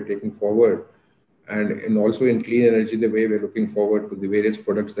programs that we're taking forward, and also in clean energy, the way we're looking forward to the various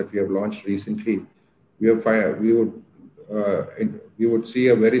products that we have launched recently, we would see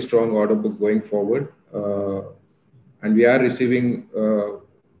a very strong order book going forward, and we are receiving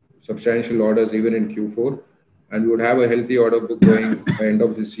substantial orders even in Q4, and we would have a healthy order book going by the end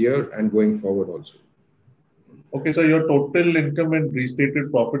of this year and going forward also. Okay, so your total income and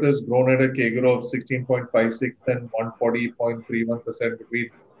restated profit has grown at a CAGR of 16.56 and 140.31% between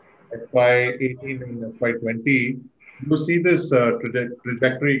FY18 and FY20. Do you see this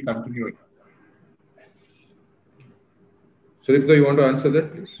trajectory continuing? Sudipto, you want to answer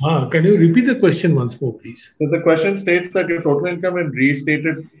that, please? Can you repeat the question once more, please? So the question states that your total income and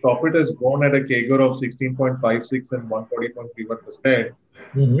restated profit has grown at a CAGR of 16.56 and 140.31%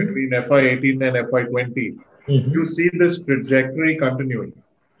 between FY18 and FY20. Do you see this trajectory continuing?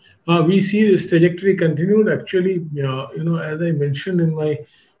 We see this trajectory continued. Actually, as I mentioned in my,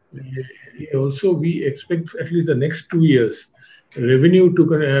 also we expect at least the next 2 years revenue to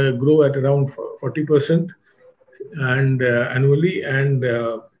grow at around 40% and annually, and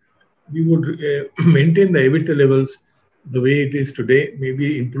we would maintain the EBITDA levels the way it is today,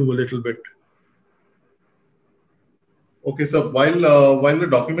 maybe improve a little bit. Okay, so while the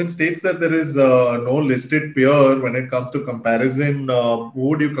document states that there is no listed peer when it comes to comparison, who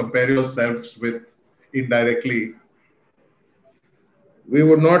would you compare yourselves with indirectly? We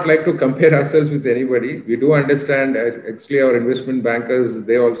would not like to compare ourselves with anybody. We do understand, as actually our investment bankers,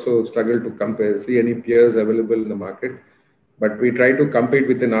 they also struggle to compare, see any peers available in the market. But we try to compete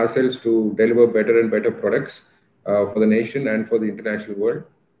within ourselves to deliver better and better products for the nation and for the international world.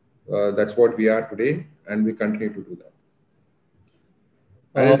 That's what we are today, and we continue to do that.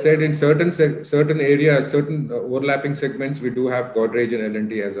 As I said, in certain areas, certain overlapping segments, we do have Godrej and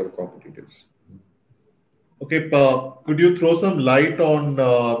L&T as our competitors. Okay, could you throw some light on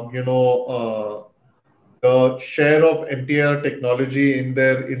the share of MTAR technology in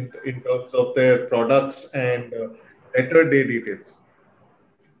terms of their products and better day details?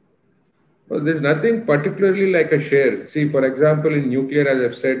 Well, there's nothing particularly like a share. See, for example, in nuclear, as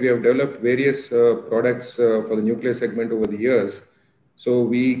I've said, we have developed various products for the nuclear segment over the years. So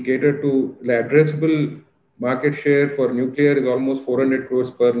we cater to the addressable market share for nuclear is almost 400 crores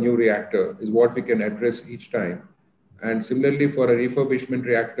per new reactor is what we can address each time. And similarly, for a refurbishment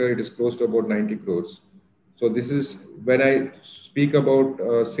reactor, it is close to about 90 crores. So this is when I speak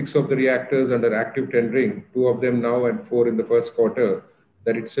about 6 of the reactors under active tendering, 2 of them now and 4 in the first quarter,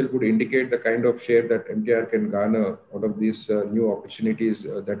 that itself would indicate the kind of share that MTR can garner out of these new opportunities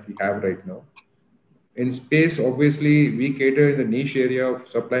that we have right now. In space, obviously, we cater in the niche area of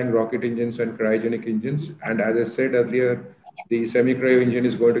supplying rocket engines and cryogenic engines. And as I said earlier, the semi-cryo engine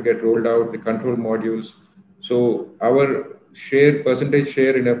is going to get rolled out, the control modules. So our percentage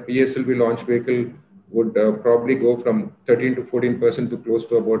share in a PSLV launch vehicle would probably go from 13 to 14% to close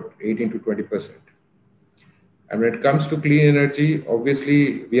to about 18 to 20%. And when it comes to clean energy,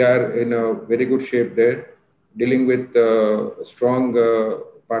 obviously we are in a very good shape there, dealing with a strong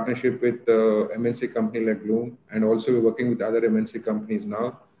partnership with MNC company like Bloom, and also we're working with other MNC companies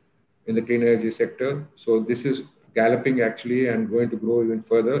now in the clean energy sector. So this is galloping actually and going to grow even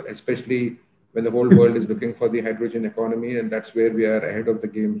further, especially when the whole world is looking for the hydrogen economy, and that's where we are ahead of the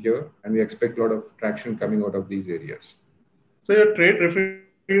game here, and we expect a lot of traction coming out of these areas. So your trade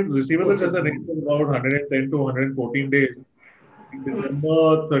receivables has a range of about 110 to 114 days. In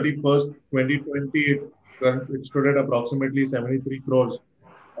December 31st, 2020, it stood at approximately 73 crores.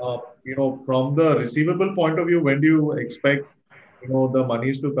 From the receivable point of view, when do you expect, the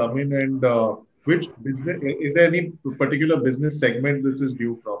monies to come in, and which business, is there any particular business segment this is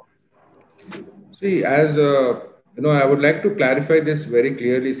due from? See, as I would like to clarify this very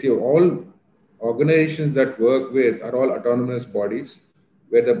clearly. See, all organizations that work with are all autonomous bodies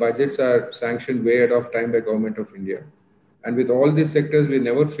where the budgets are sanctioned way ahead of time by Government of India. And with all these sectors, we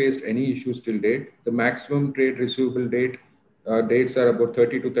never faced any issues till date. The maximum trade receivable dates are about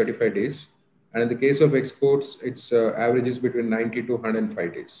 30 to 35 days. And in the case of exports, it's averages between 90 to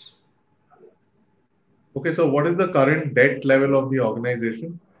 105 days. Okay, so what is the current debt level of the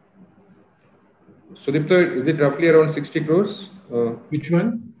organization? Sudipta, is it roughly around 60 crores? Which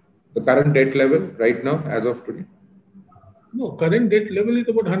one? The current debt level right now, as of today? No, current debt level is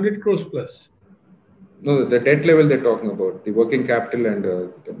about 100 crores plus. No, the debt level they're talking about, the working capital and...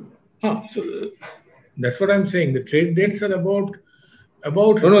 So that's what I'm saying. The trade debts are about...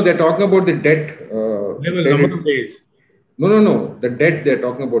 No, they're talking about the debt... level, number of days. No. The debt, they're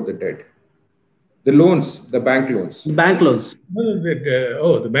talking about the debt. The loans, the bank loans. Bank loans.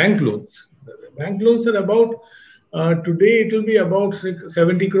 The bank loans. The bank loans are about... today, it will be about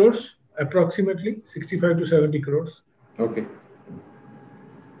 70 crores, approximately 65 to 70 crores. Okay.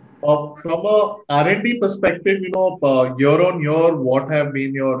 From a R&D perspective, year on year, what have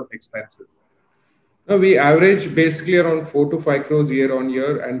been your expenses? No, we average basically around 4 to 5 crores year on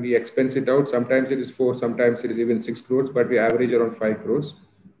year, and we expense it out. Sometimes it is 4, sometimes it is even 6 crores, but we average around 5 crores.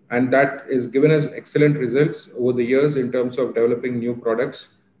 And that is given us excellent results over the years in terms of developing new products,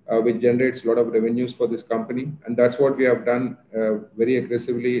 which generates a lot of revenues for this company. And that's what we have done very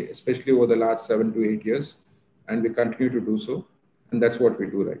aggressively, especially over the last 7 to 8 years. And we continue to do so. And that's what we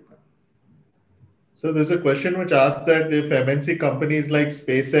do right now. So there's a question which asks that if MNC companies like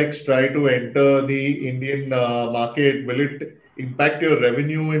SpaceX try to enter the Indian market, will it impact your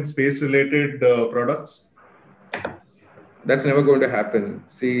revenue in space-related products? That's never going to happen.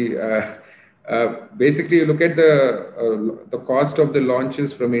 See, basically, you look at the cost of the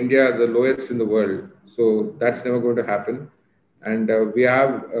launches from India, the lowest in the world. So that's never going to happen. And we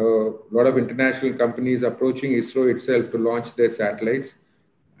have a lot of international companies approaching ISRO itself to launch their satellites.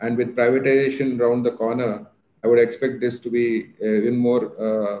 And with privatization around the corner, I would expect this to be even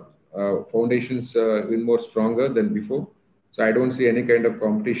more foundations, even more stronger than before. So I don't see any kind of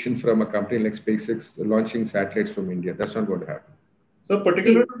competition from a company like SpaceX launching satellites from India. That's not going to happen. So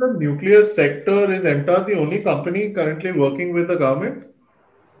particularly to the nuclear sector, is MTAR the only company currently working with the government?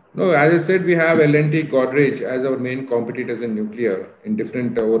 No, as I said, we have L&T, Godrej as our main competitors in nuclear in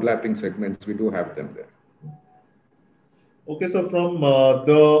different overlapping segments. We do have them there. Okay, so from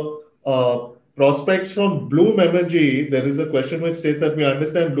the prospects from Bloom Energy, there is a question which states that we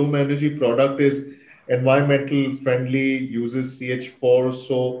understand Bloom Energy product is environmental friendly, uses CH4.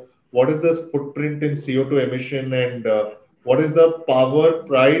 So, what is the footprint in CO2 emission, and what is the power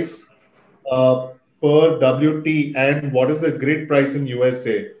price uh, per WT, and what is the grid price in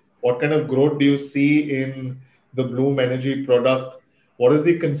USA? What kind of growth do you see in the Bloom Energy product? What is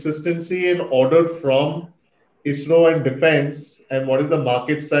the consistency in order from ISRO and defense, and what is the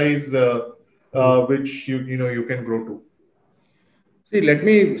market size which you can grow to? See, let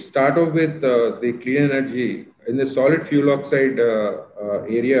me start off with the clean energy. In the solid fuel oxide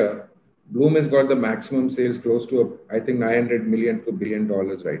area, Bloom has got the maximum sales close to, I think, 900 million to $1 billion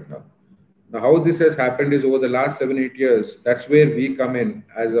right now. Now, how this has happened is over the last 7, 8 years, that's where we come in.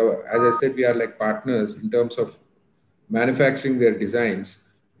 As I said, we are like partners in terms of manufacturing their designs.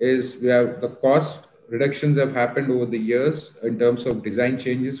 Is we have the cost reductions have happened over the years in terms of design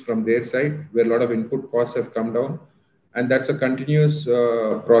changes from their side, where a lot of input costs have come down, and that's a continuous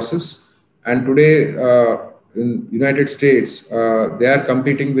process. And today, in United States, they are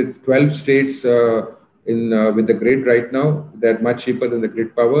competing with 12 states in with the grid right now. They're much cheaper than the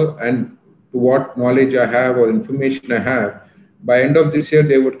grid power. And to what knowledge I have or information I have, by end of this year,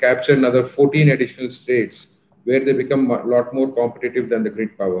 they would capture another 14 additional states where they become a lot more competitive than the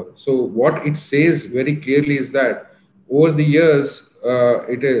grid power. So what it says very clearly is that over the years,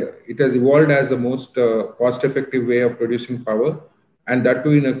 it has evolved as the most cost-effective way of producing power, and that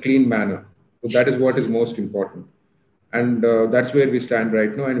too in a clean manner. So that is what is most important, and that's where we stand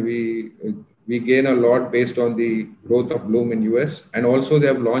right now. And we gain a lot based on the growth of Bloom in US, and also they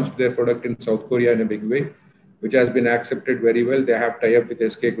have launched their product in South Korea in a big way, which has been accepted very well. They have tie-up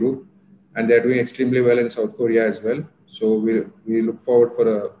with SK Group, and they're doing extremely well in South Korea as well. So we look forward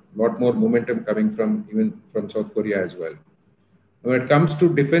for a lot more momentum coming from even from South Korea as well. When it comes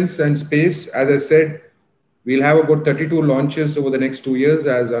to defense and space, as I said, we'll have about 32 launches over the next 2 years.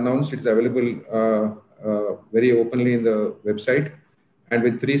 As announced, it's available very openly in the website, and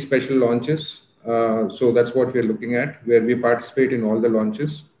with 3 special launches. So that's what we're looking at, where we participate in all the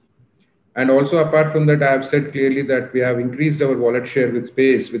launches. And also, apart from that, I have said clearly that we have increased our wallet share with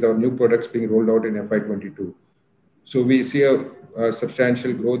space with our new products being rolled out in FY22. So we see a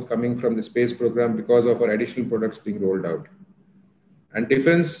substantial growth coming from the space program because of our additional products being rolled out. And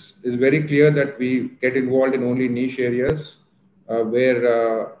defense is very clear that we get involved in only niche areas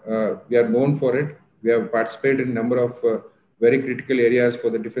where we are known for it. We have participated in a number of very critical areas for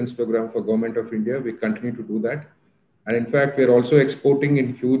the defense program for Government of India. We continue to do that. And in fact, we're also exporting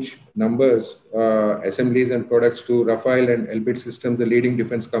in huge numbers assemblies and products to Rafael and Elbit Systems, the leading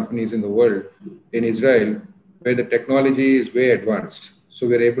defense companies in the world, in Israel, where the technology is way advanced. So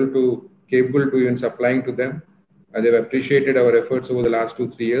we're capable to even supplying to them. They've appreciated our efforts over the last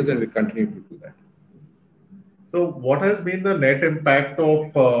 2, 3 years, and we continue to do that. So, what has been the net impact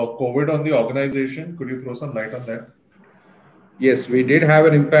of COVID on the organization? Could you throw some light on that? Yes, we did have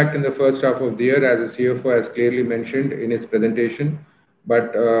an impact in the first half of the year, as the CFO has clearly mentioned in his presentation.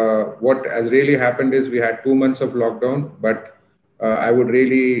 But what has really happened is we had 2 months of lockdown. But I would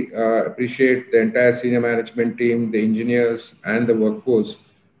really appreciate the entire senior management team, the engineers, and the workforce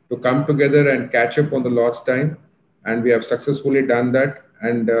to come together and catch up on the lost time. And we have successfully done that.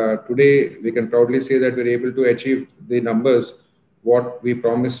 And today we can proudly say that we're able to achieve the numbers what we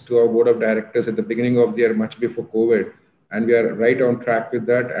promised to our board of directors at the beginning of the year, much before COVID, and we are right on track with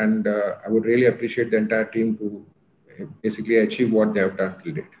that. And I would really appreciate the entire team to basically achieve what they have done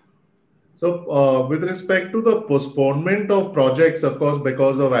till date. So, with respect to the postponement of projects, of course,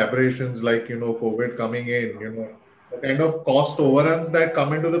 because of aberrations like COVID coming in, the kind of cost overruns that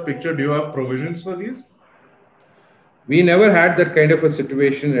come into the picture, do you have provisions for these? We never had that kind of a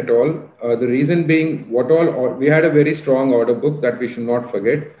situation at all. The reason being, we had a very strong order book that we should not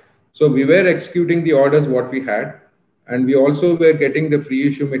forget. So we were executing the orders what we had, and we also were getting the free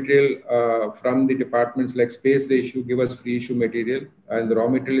issue material from the departments like space. They give us free issue material, and the raw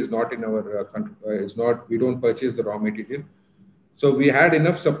material is not in our country. It's not. We don't purchase the raw material. So we had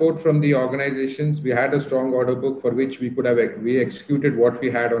enough support from the organizations. We had a strong order book for which we executed what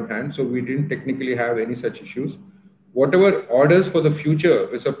we had on hand. So we didn't technically have any such issues. Whatever orders for the future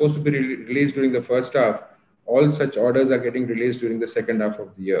were supposed to be released during the first half, all such orders are getting released during the second half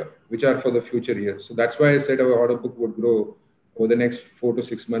of the year, which are for the future years. So that's why I said our order book would grow over the next 4 to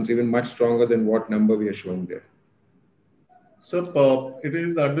 6 months, even much stronger than what number we are showing there. So it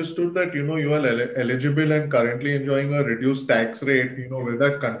is understood that you are eligible and currently enjoying a reduced tax rate. Will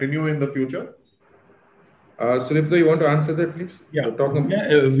that continue in the future? Sulipto, you want to answer that, please? Yeah, You're talking.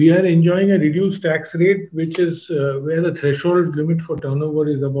 we are enjoying a reduced tax rate, which is where the threshold limit for turnover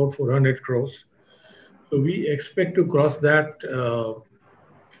is about 400 crores. So we expect to cross that,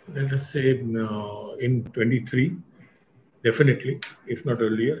 let us say, in 23, definitely, if not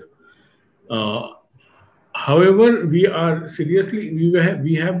earlier. Uh, However, we are seriously,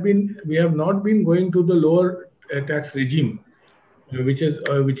 we have not been going to the lower tax regime, which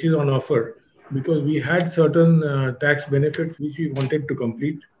is on offer, because we had certain tax benefits which we wanted to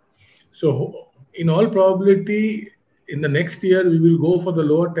complete. So, in all probability, in the next year, we will go for the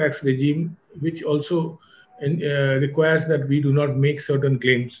lower tax regime, which also requires that we do not make certain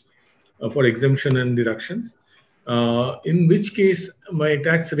claims for exemption and deductions. In which case, my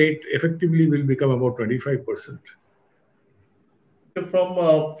tax rate effectively will become about 25%. From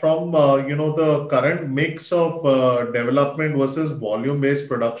the current mix of development versus volume-based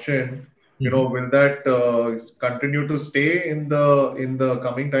production, will that continue to stay in the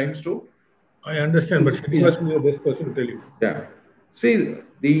coming times too? I understand, but Yes. Srinivas is the best person to tell you. Yeah. See,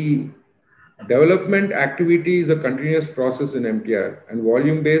 the development activity is a continuous process in MTR, and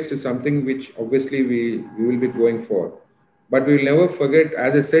volume based is something which obviously we will be going for. But we will never forget,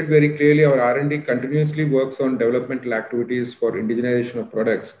 as I said very clearly, our R&D continuously works on developmental activities for indigenization of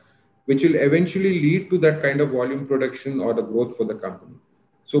products, which will eventually lead to that kind of volume production or the growth for the company.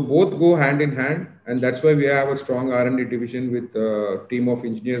 So both go hand in hand, and that's why we have a strong R&D division with a team of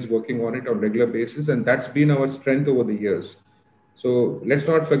engineers working on it on regular basis, and that's been our strength over the years. So let's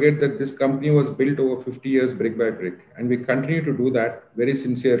not forget that this company was built over 50 years brick by brick, and we continue to do that very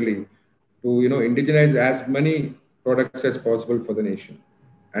sincerely to indigenize as many products as possible for the nation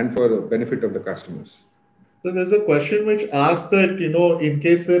and for the benefit of the customers. So there's a question which asks that, in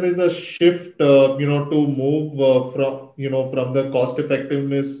case there is a shift, to move from the cost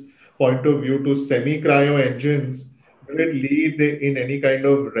effectiveness point of view to semi-cryo engines, will it lead in any kind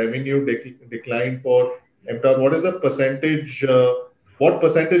of revenue decline for MTAR? What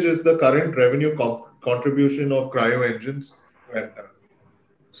percentage is the current revenue contribution of cryo engines to MTAR?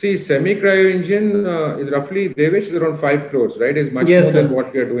 See, semi-cryo engine is roughly, Devesh, is around 5 crores, right? Is much more Yes, than sir.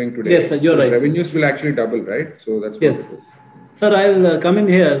 what we are doing today. Yes, sir, you're So the right, sir. revenues will actually double, right? So that's what Yes. it is. Sir, I'll come in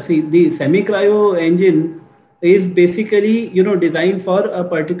here. See, the semi-cryo engine is basically, designed for a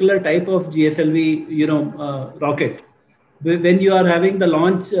particular type of GSLV, rocket. When you are having the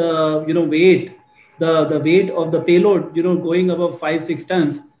launch, weight, the weight of the payload, going above 5-6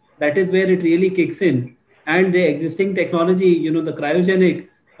 tons, that is where it really kicks in. And the existing technology, the cryogenic,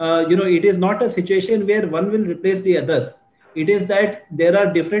 it is not a situation where one will replace the other. It is that there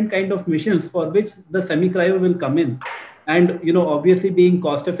are different kind of missions for which the semi-cryo will come in, and obviously being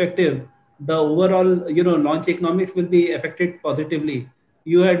cost effective, the overall launch economics will be affected positively.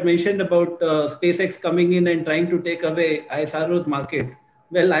 You had mentioned about SpaceX coming in and trying to take away ISRO's market.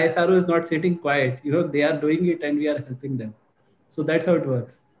 Well, ISRO is not sitting quiet. They are doing it and we are helping them. So that's how it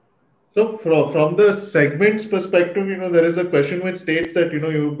works. So from the segments perspective, there is a question which states that,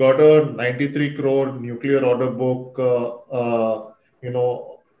 you've got a 93 crore nuclear order book,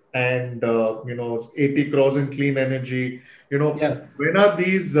 and, 80 crores in clean energy. Yeah. When are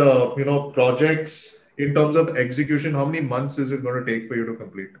these, projects in terms of execution, how many months is it going to take for you to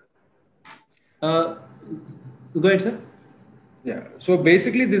complete? Uh, Go ahead, sir. Yeah. So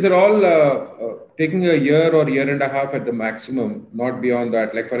basically, these are all taking a year or year and a half at the maximum, not beyond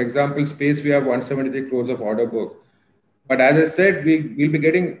that. Like for example, space we have 173 crores of order book. But as I said, we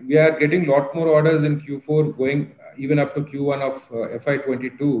are getting a lot more orders in Q4, going even up to Q1 of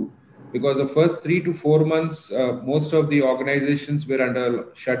FY22, because the first 3 to 4 months, most of the organizations were under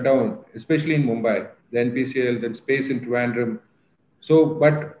shutdown, especially in Mumbai, the NPCL, then space in Trivandrum. So,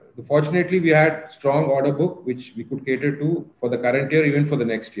 but fortunately, we had strong order book which we could cater to for the current year, even for the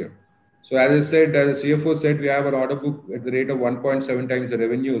next year. So, as I said, as the CFO said, we have an order book at the rate of 1.7 times the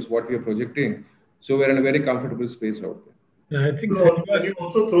revenues what we are projecting. So, we're in a very comfortable space out there. Yeah, I think So can you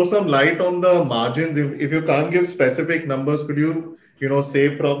also throw some light on the margins? If you can't give specific numbers, could you,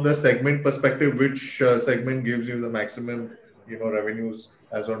 say from the segment perspective, which segment gives you the maximum, revenues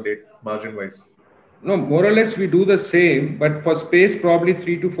as on date, margin wise? No, more or less we do the same, but for space probably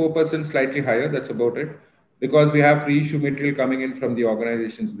 3 to 4% slightly higher. That's about it, because we have free issue material coming in from the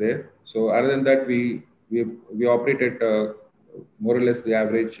organizations there. So other than that, we operate at more or less the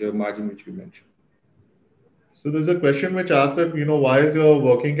average margin which we mentioned. So there's a question which asks that, why is your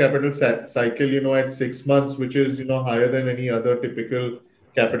working capital cycle, at 6 months, which is, higher than any other typical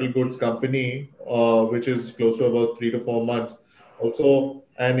capital goods company, which is close to about 3 to 4 months. Also,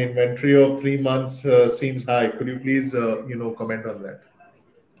 an inventory of 3 months seems high. Could you please, comment on that?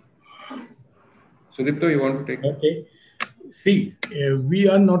 Sudipto, you want to take? Okay. See, we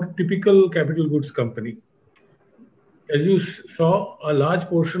are not a typical capital goods company. As you saw, a large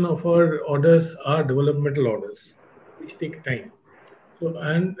portion of our orders are developmental orders, which take time.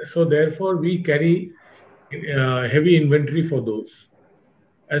 So therefore, we carry heavy inventory for those.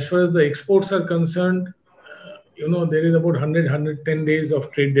 As far as the exports are concerned, there is about 110 days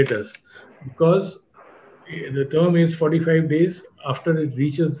of trade debtors because the term is 45 days after it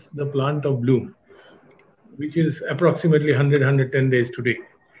reaches the plant of bloom, which is approximately 110 days today.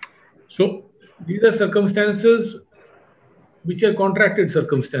 So these are circumstances which are contracted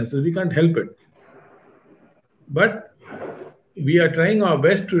circumstances. We can't help it. But we are trying our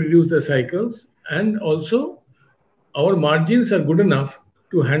best to reduce the cycles, and also our margins are good enough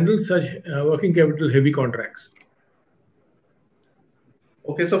to handle such working capital heavy contracts.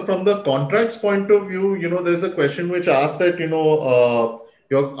 Okay, so from the contracts point of view, there's a question which asks that,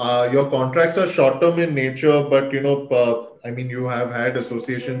 your contracts are short term in nature, but I mean, you have had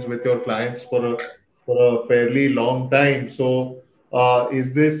associations with your clients for a fairly long time. So,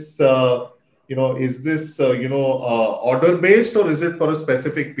 is this order based, or is it for a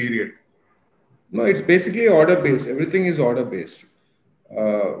specific period? No, it's basically order based. Everything is order based.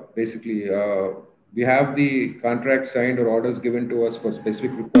 Basically, we have the contract signed or orders given to us for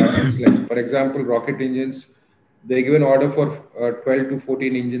specific requirements. Like, for example, rocket engines, they give an order for 12 to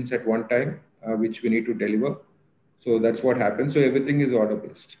 14 engines at one time, which we need to deliver. So that's what happens. So everything is order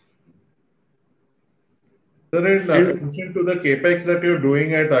based. Sir, in addition to the capex that you're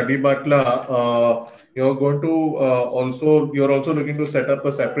doing at Adibatla, you're also looking to set up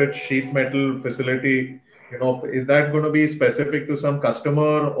a separate sheet metal facility. Is that going to be specific to some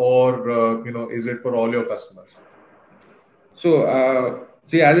customer, or is it for all your customers? So,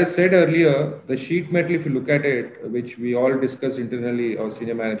 see, as I said earlier, the sheet metal, if you look at it, which we all discussed internally, our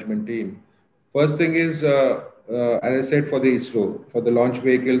senior management team, first thing is, as I said, for the ISRO, for the launch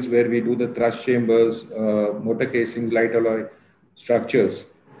vehicles where we do the thrust chambers, motor casings, light alloy structures.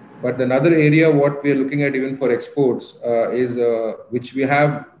 But another area, what we are looking at even for exports, is which we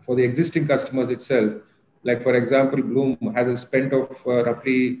have for the existing customers itself. Like, for example, Bloom has a spend of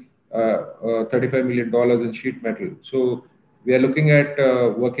roughly $35 million in sheet metal. So we are looking at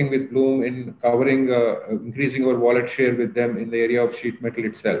working with Bloom in covering, increasing our wallet share with them in the area of sheet metal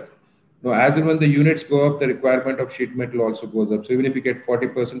itself. Now, as and when the units go up, the requirement of sheet metal also goes up. So even if you get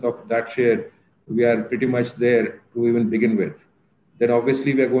 40% of that share, we are pretty much there to even begin with. Then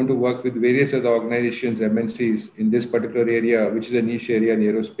obviously we are going to work with various other organizations, MNCs in this particular area, which is a niche area in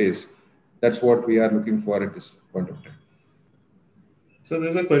aerospace. That's what we are looking for at this point of time. So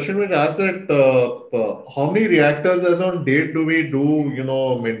there's a question which asks that how many reactors as on date do we do,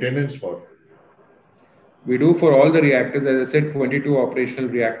 maintenance for? We do for all the reactors. As I said, 22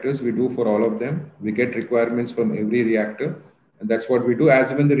 operational reactors. We do for all of them. We get requirements from every reactor. And that's what we do.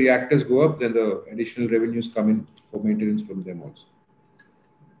 As when the reactors go up, then the additional revenues come in for maintenance from them also.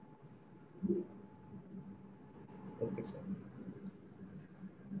 Okay, sir.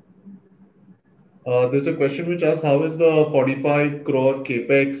 There's a question which asks, how is the 45 crore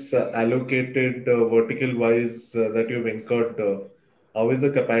capex allocated vertical wise that you've incurred? How is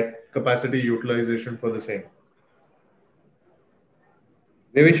the capacity utilization for the same?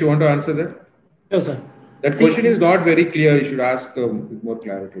 Devesh, you want to answer that? Yes, sir. That question is not very clear. You should ask with more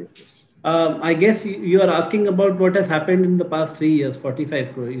clarity. I guess you are asking about what has happened in the past 3 years,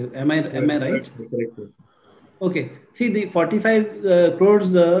 45 crore. Am I right? Correct. Okay. See, the 45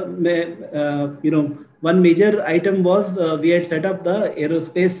 crores, one major item was we had set up the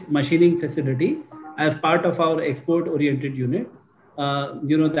aerospace machining facility as part of our export-oriented unit.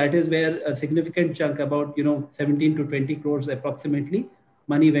 That is where a significant chunk, about 17 to 20 crores approximately,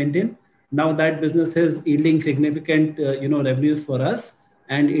 money went in. Now that business is yielding significant revenues for us,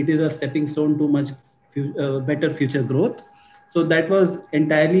 and it is a stepping stone to much better future growth. So that was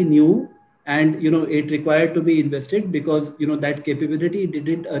entirely new, and it required to be invested because that capability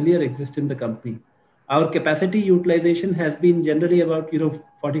didn't earlier exist in the company. Our capacity utilization has been generally about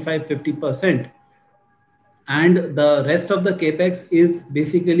 45-50%. And the rest of the capex is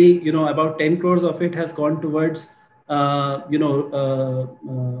basically about 10 crores of it has gone towards not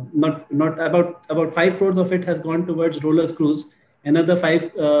about 5 crores of it has gone towards roller screws. Another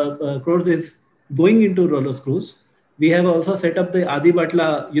 5 crores is going into roller screws. We have also set up the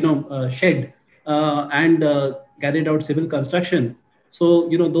Adibatla shed and carried out civil construction. So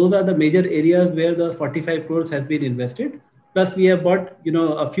those are the major areas where the 45 crores has been invested. Plus, we have bought,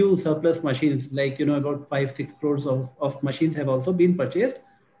 a few surplus machines, like, about 5-6 crores of machines have also been purchased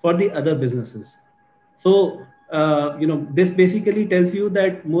for the other businesses. So, this basically tells you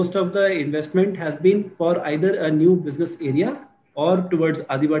that most of the investment has been for either a new business area or towards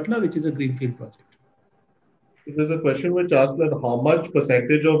Adibatla, which is a greenfield project. There's a question which asks that how much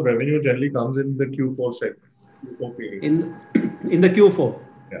percentage of revenue generally comes in the Q4 segment? Q4 period. In the Q4.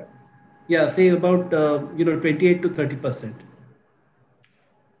 Yeah. Yeah, say about 28 to 30%.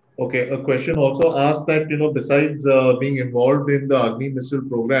 Okay, a question also asks that, besides being involved in the Agni missile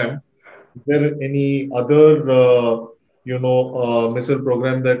program, is there any other, missile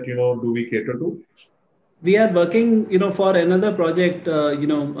program that, do we cater to? We are working, for another project, called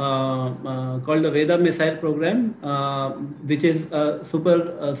the Veda Missile Program, which is a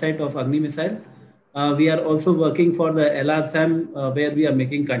super set of Agni missile. We are also working for the LRSAM, where we are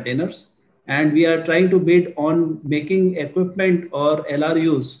making containers, and we are trying to bid on making equipment or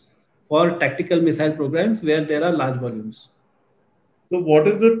LRUs for tactical missile programs where there are large volumes. So what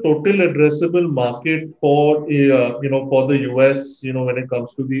is the total addressable market for, for the US, when it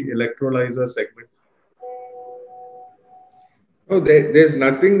comes to the electrolyzer segment? Oh, there's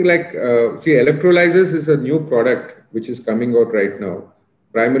nothing like, see, electrolyzers is a new product which is coming out right now,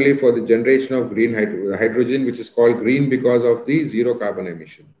 primarily for the generation of green hydrogen, which is called green because of the zero carbon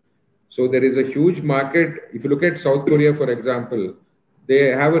emission. So there is a huge market. If you look at South Korea, for example,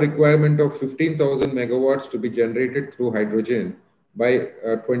 they have a requirement of 15,000 megawatts to be generated through hydrogen by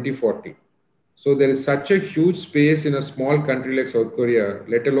 2040. So there is such a huge space in a small country like South Korea,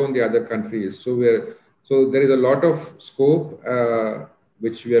 let alone the other countries. So there is a lot of scope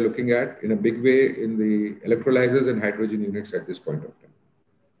which we are looking at in a big way in the electrolyzers and hydrogen units at this point of time.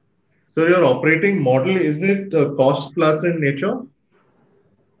 So your operating model, is it cost plus in nature?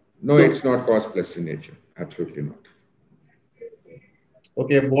 No, it's not cost plus in nature. Absolutely not.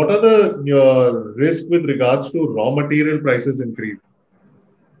 Okay, what are the risks with regards to raw material prices increase?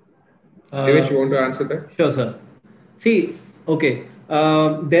 Devesh, you want to answer that? Sure, sir. See, okay.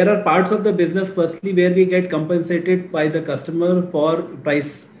 There are parts of the business, firstly, where we get compensated by the customer for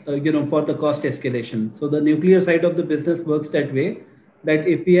price, for the cost escalation. So the nuclear side of the business works that way, that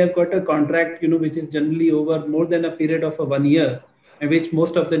if we have got a contract, which is generally over more than a period of 1 year, and which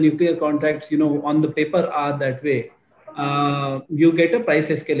most of the nuclear contracts, on the paper are that way, you get a price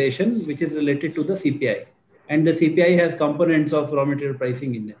escalation, which is related to the CPI. And the CPI has components of raw material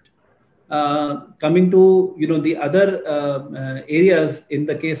pricing in it. Coming to the other areas, in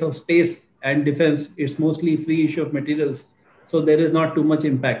the case of space and defense, it's mostly free issue of materials, so there is not too much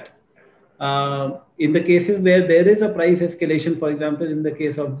impact. In the cases where there is a price escalation, for example, in the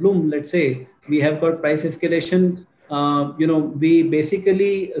case of Bloom, let's say we have got price escalation. We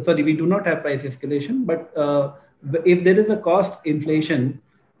basically, sorry, we do not have price escalation, but if there is a cost inflation,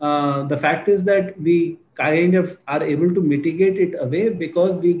 the fact is that we kind of are able to mitigate it away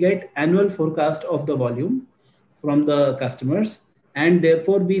because we get annual forecast of the volume from the customers, and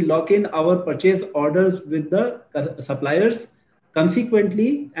therefore we lock in our purchase orders with the suppliers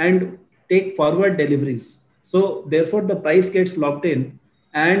consequently and take forward deliveries. So therefore the price gets locked in,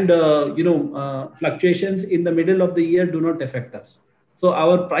 and fluctuations in the middle of the year do not affect us. So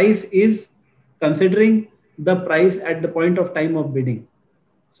our price is considering the price at the point of time of bidding.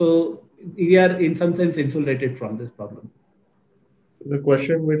 So we are in some sense insulated from this problem. So the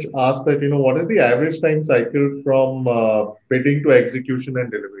question which asks that, what is the average time cycle from bidding to execution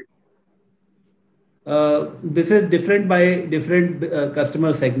and delivery? This is different by different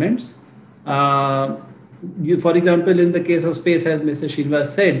customer segments. For example, in the case of space, as Mr. Srinivas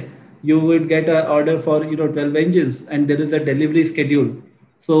said, you would get an order for 12 engines, and there is a delivery schedule.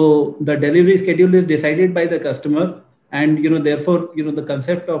 So the delivery schedule is decided by the customer, and therefore the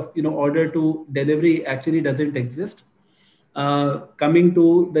concept of order to delivery actually doesn't exist. Coming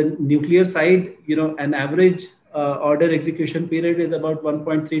to the nuclear side, an average order execution period is about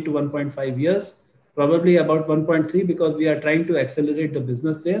 1.3 to 1.5 years, probably about 1.3 because we are trying to accelerate the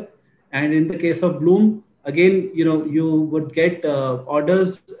business there. And in the case of Bloom, again, you would get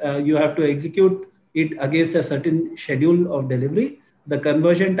orders, you have to execute it against a certain schedule of delivery. The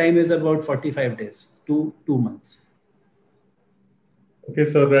conversion time is about 45 days to 2 months. Okay,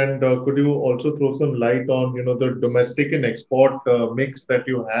 sir, and could you also throw some light on, the domestic and export mix that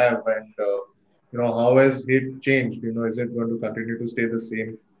you have, and how has it changed? Is it going to continue to stay the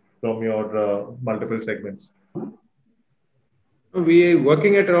same from your multiple segments? We are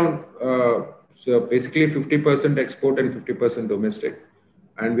working at around so basically 50% export and 50% domestic.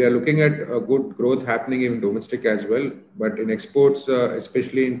 And we are looking at a good growth happening in domestic as well. But in exports,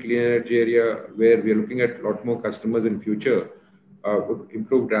 especially in clean energy area, where we are looking at a lot more customers in future, would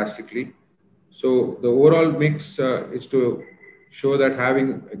improve drastically. So the overall mix is to show that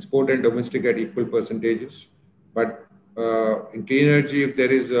having export and domestic at equal percentages. But in clean energy, if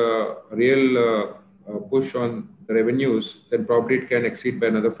there is a real push on the revenues, then probably it can exceed by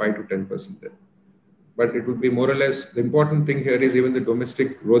another 5 to 10% there. But it would be more or less the important thing here is even the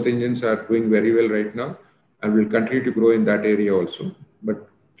domestic growth engines are doing very well right now and will continue to grow in that area also. But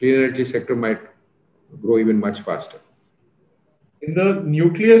clean energy sector might grow even much faster. In the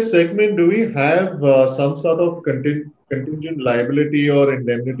nuclear segment, do we have some sort of contingent liability or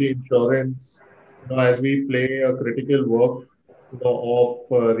indemnity insurance, as we play a critical work,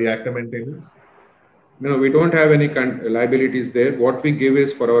 of reactor maintenance? No, we don't have any liabilities there. What we give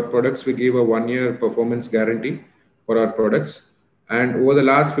is for our products, we give a 1 year performance guarantee for our products. And over the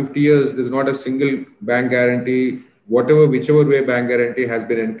last 50 years, there's not a single bank guarantee, whichever way bank guarantee has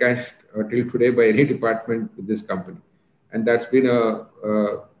been encashed till today by any department with this company. And that's been a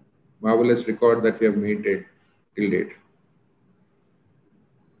marvelous record that we have maintained till date.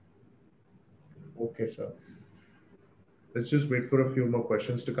 Okay, sir. Let's just wait for a few more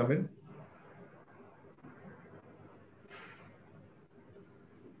questions to come in.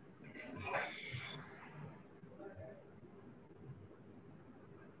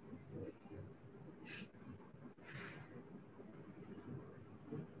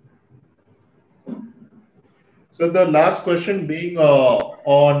 So the last question being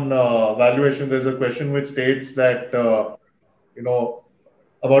on valuation, there's a question which states that,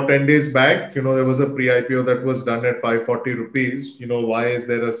 about 10 days back, there was a pre-IPO that was done at 540 rupees. Why is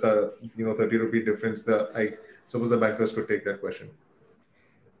there a, 30 rupee difference? I suppose the bankers could take that question.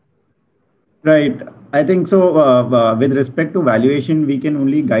 Right. I think so. With respect to valuation, we can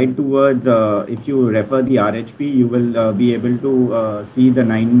only guide towards, if you refer the RHP, you will be able to see the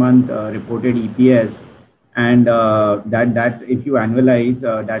 9-month reported EPS. And that if you annualize,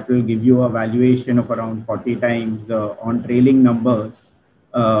 that will give you a valuation of around 40 times on trailing numbers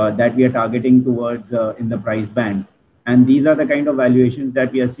that we are targeting towards in the price band. And these are the kind of valuations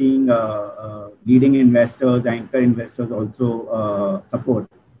that we are seeing leading investors, anchor investors also support.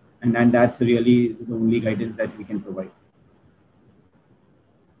 And that's really the only guidance that we can provide.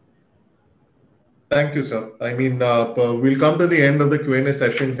 Thank you, sir. I mean, we'll come to the end of the Q&A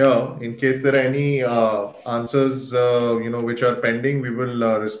session here. In case there are any answers, which are pending, we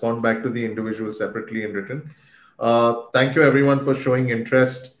will respond back to the individual separately in written. Thank you, everyone, for showing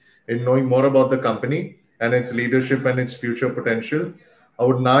interest in knowing more about the company and its leadership and its future potential. I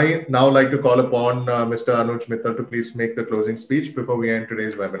would now like to call upon Mr. Anuj Mittal to please make the closing speech before we end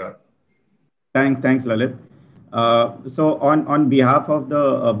today's webinar. Thanks, Lalit. So on behalf of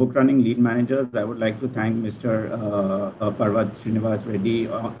the book running lead managers, I would like to thank Mr. Parvat Srinivas Reddy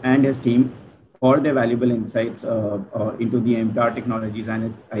and his team for their valuable insights into the MTAR Technologies and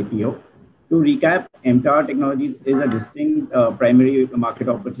its IPO. To recap, MTAR Technologies is a distinct primary market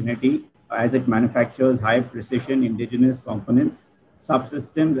opportunity as it manufactures high precision indigenous components,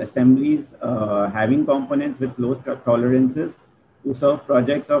 subsystems, assemblies, having components with low tolerances to serve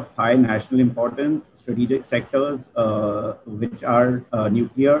projects of high national importance, strategic sectors, which are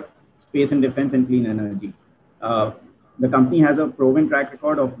nuclear, space and defense, and clean energy. The company has a proven track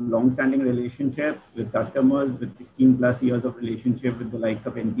record of long-standing relationships with customers with 16 plus years of relationship with the likes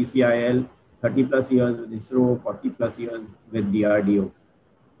of NPCIL, 30 plus years with ISRO, 40 plus years with DRDO.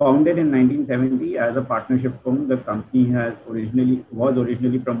 Founded in 1970 as a partnership firm, the company was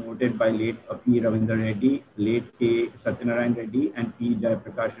originally promoted by late P. Ravindra Reddy, late K. Satyanarayan Reddy, and P.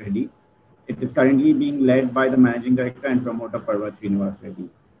 Jayaprakash Reddy. It is currently being led by the managing director and promoter Parvat Srinivas Reddy.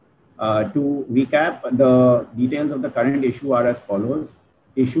 To recap, the details of the current issue are as follows.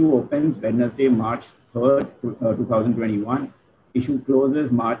 Issue opens Wednesday, March 3rd, 2021. Issue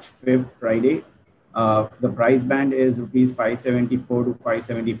closes March 5th, Friday. The price band is rupees 574 to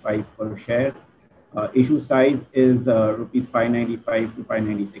 575 per share. Issue size is rupees 595 to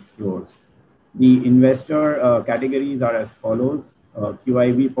 596 crores. The investor categories are as follows.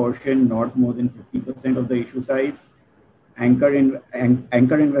 QIB portion not more than 50% of the issue size. Anchor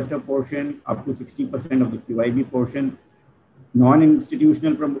investor portion up to 60% of the QIB portion.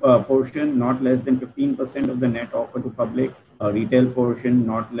 Non-institutional portion not less than 15% of the net offer to public. Retail portion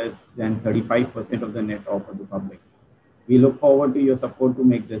not less than 35% of the net offer to public. We look forward to your support to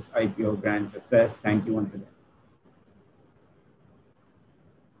make this IPO grand success. Thank you once again.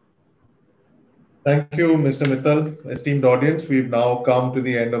 Thank you, Mr. Mittal. Esteemed audience, we've now come to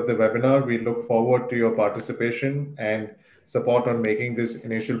the end of the webinar. We look forward to your participation and support on making this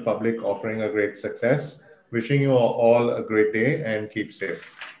initial public offering a great success. Wishing you all a great day and keep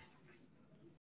safe.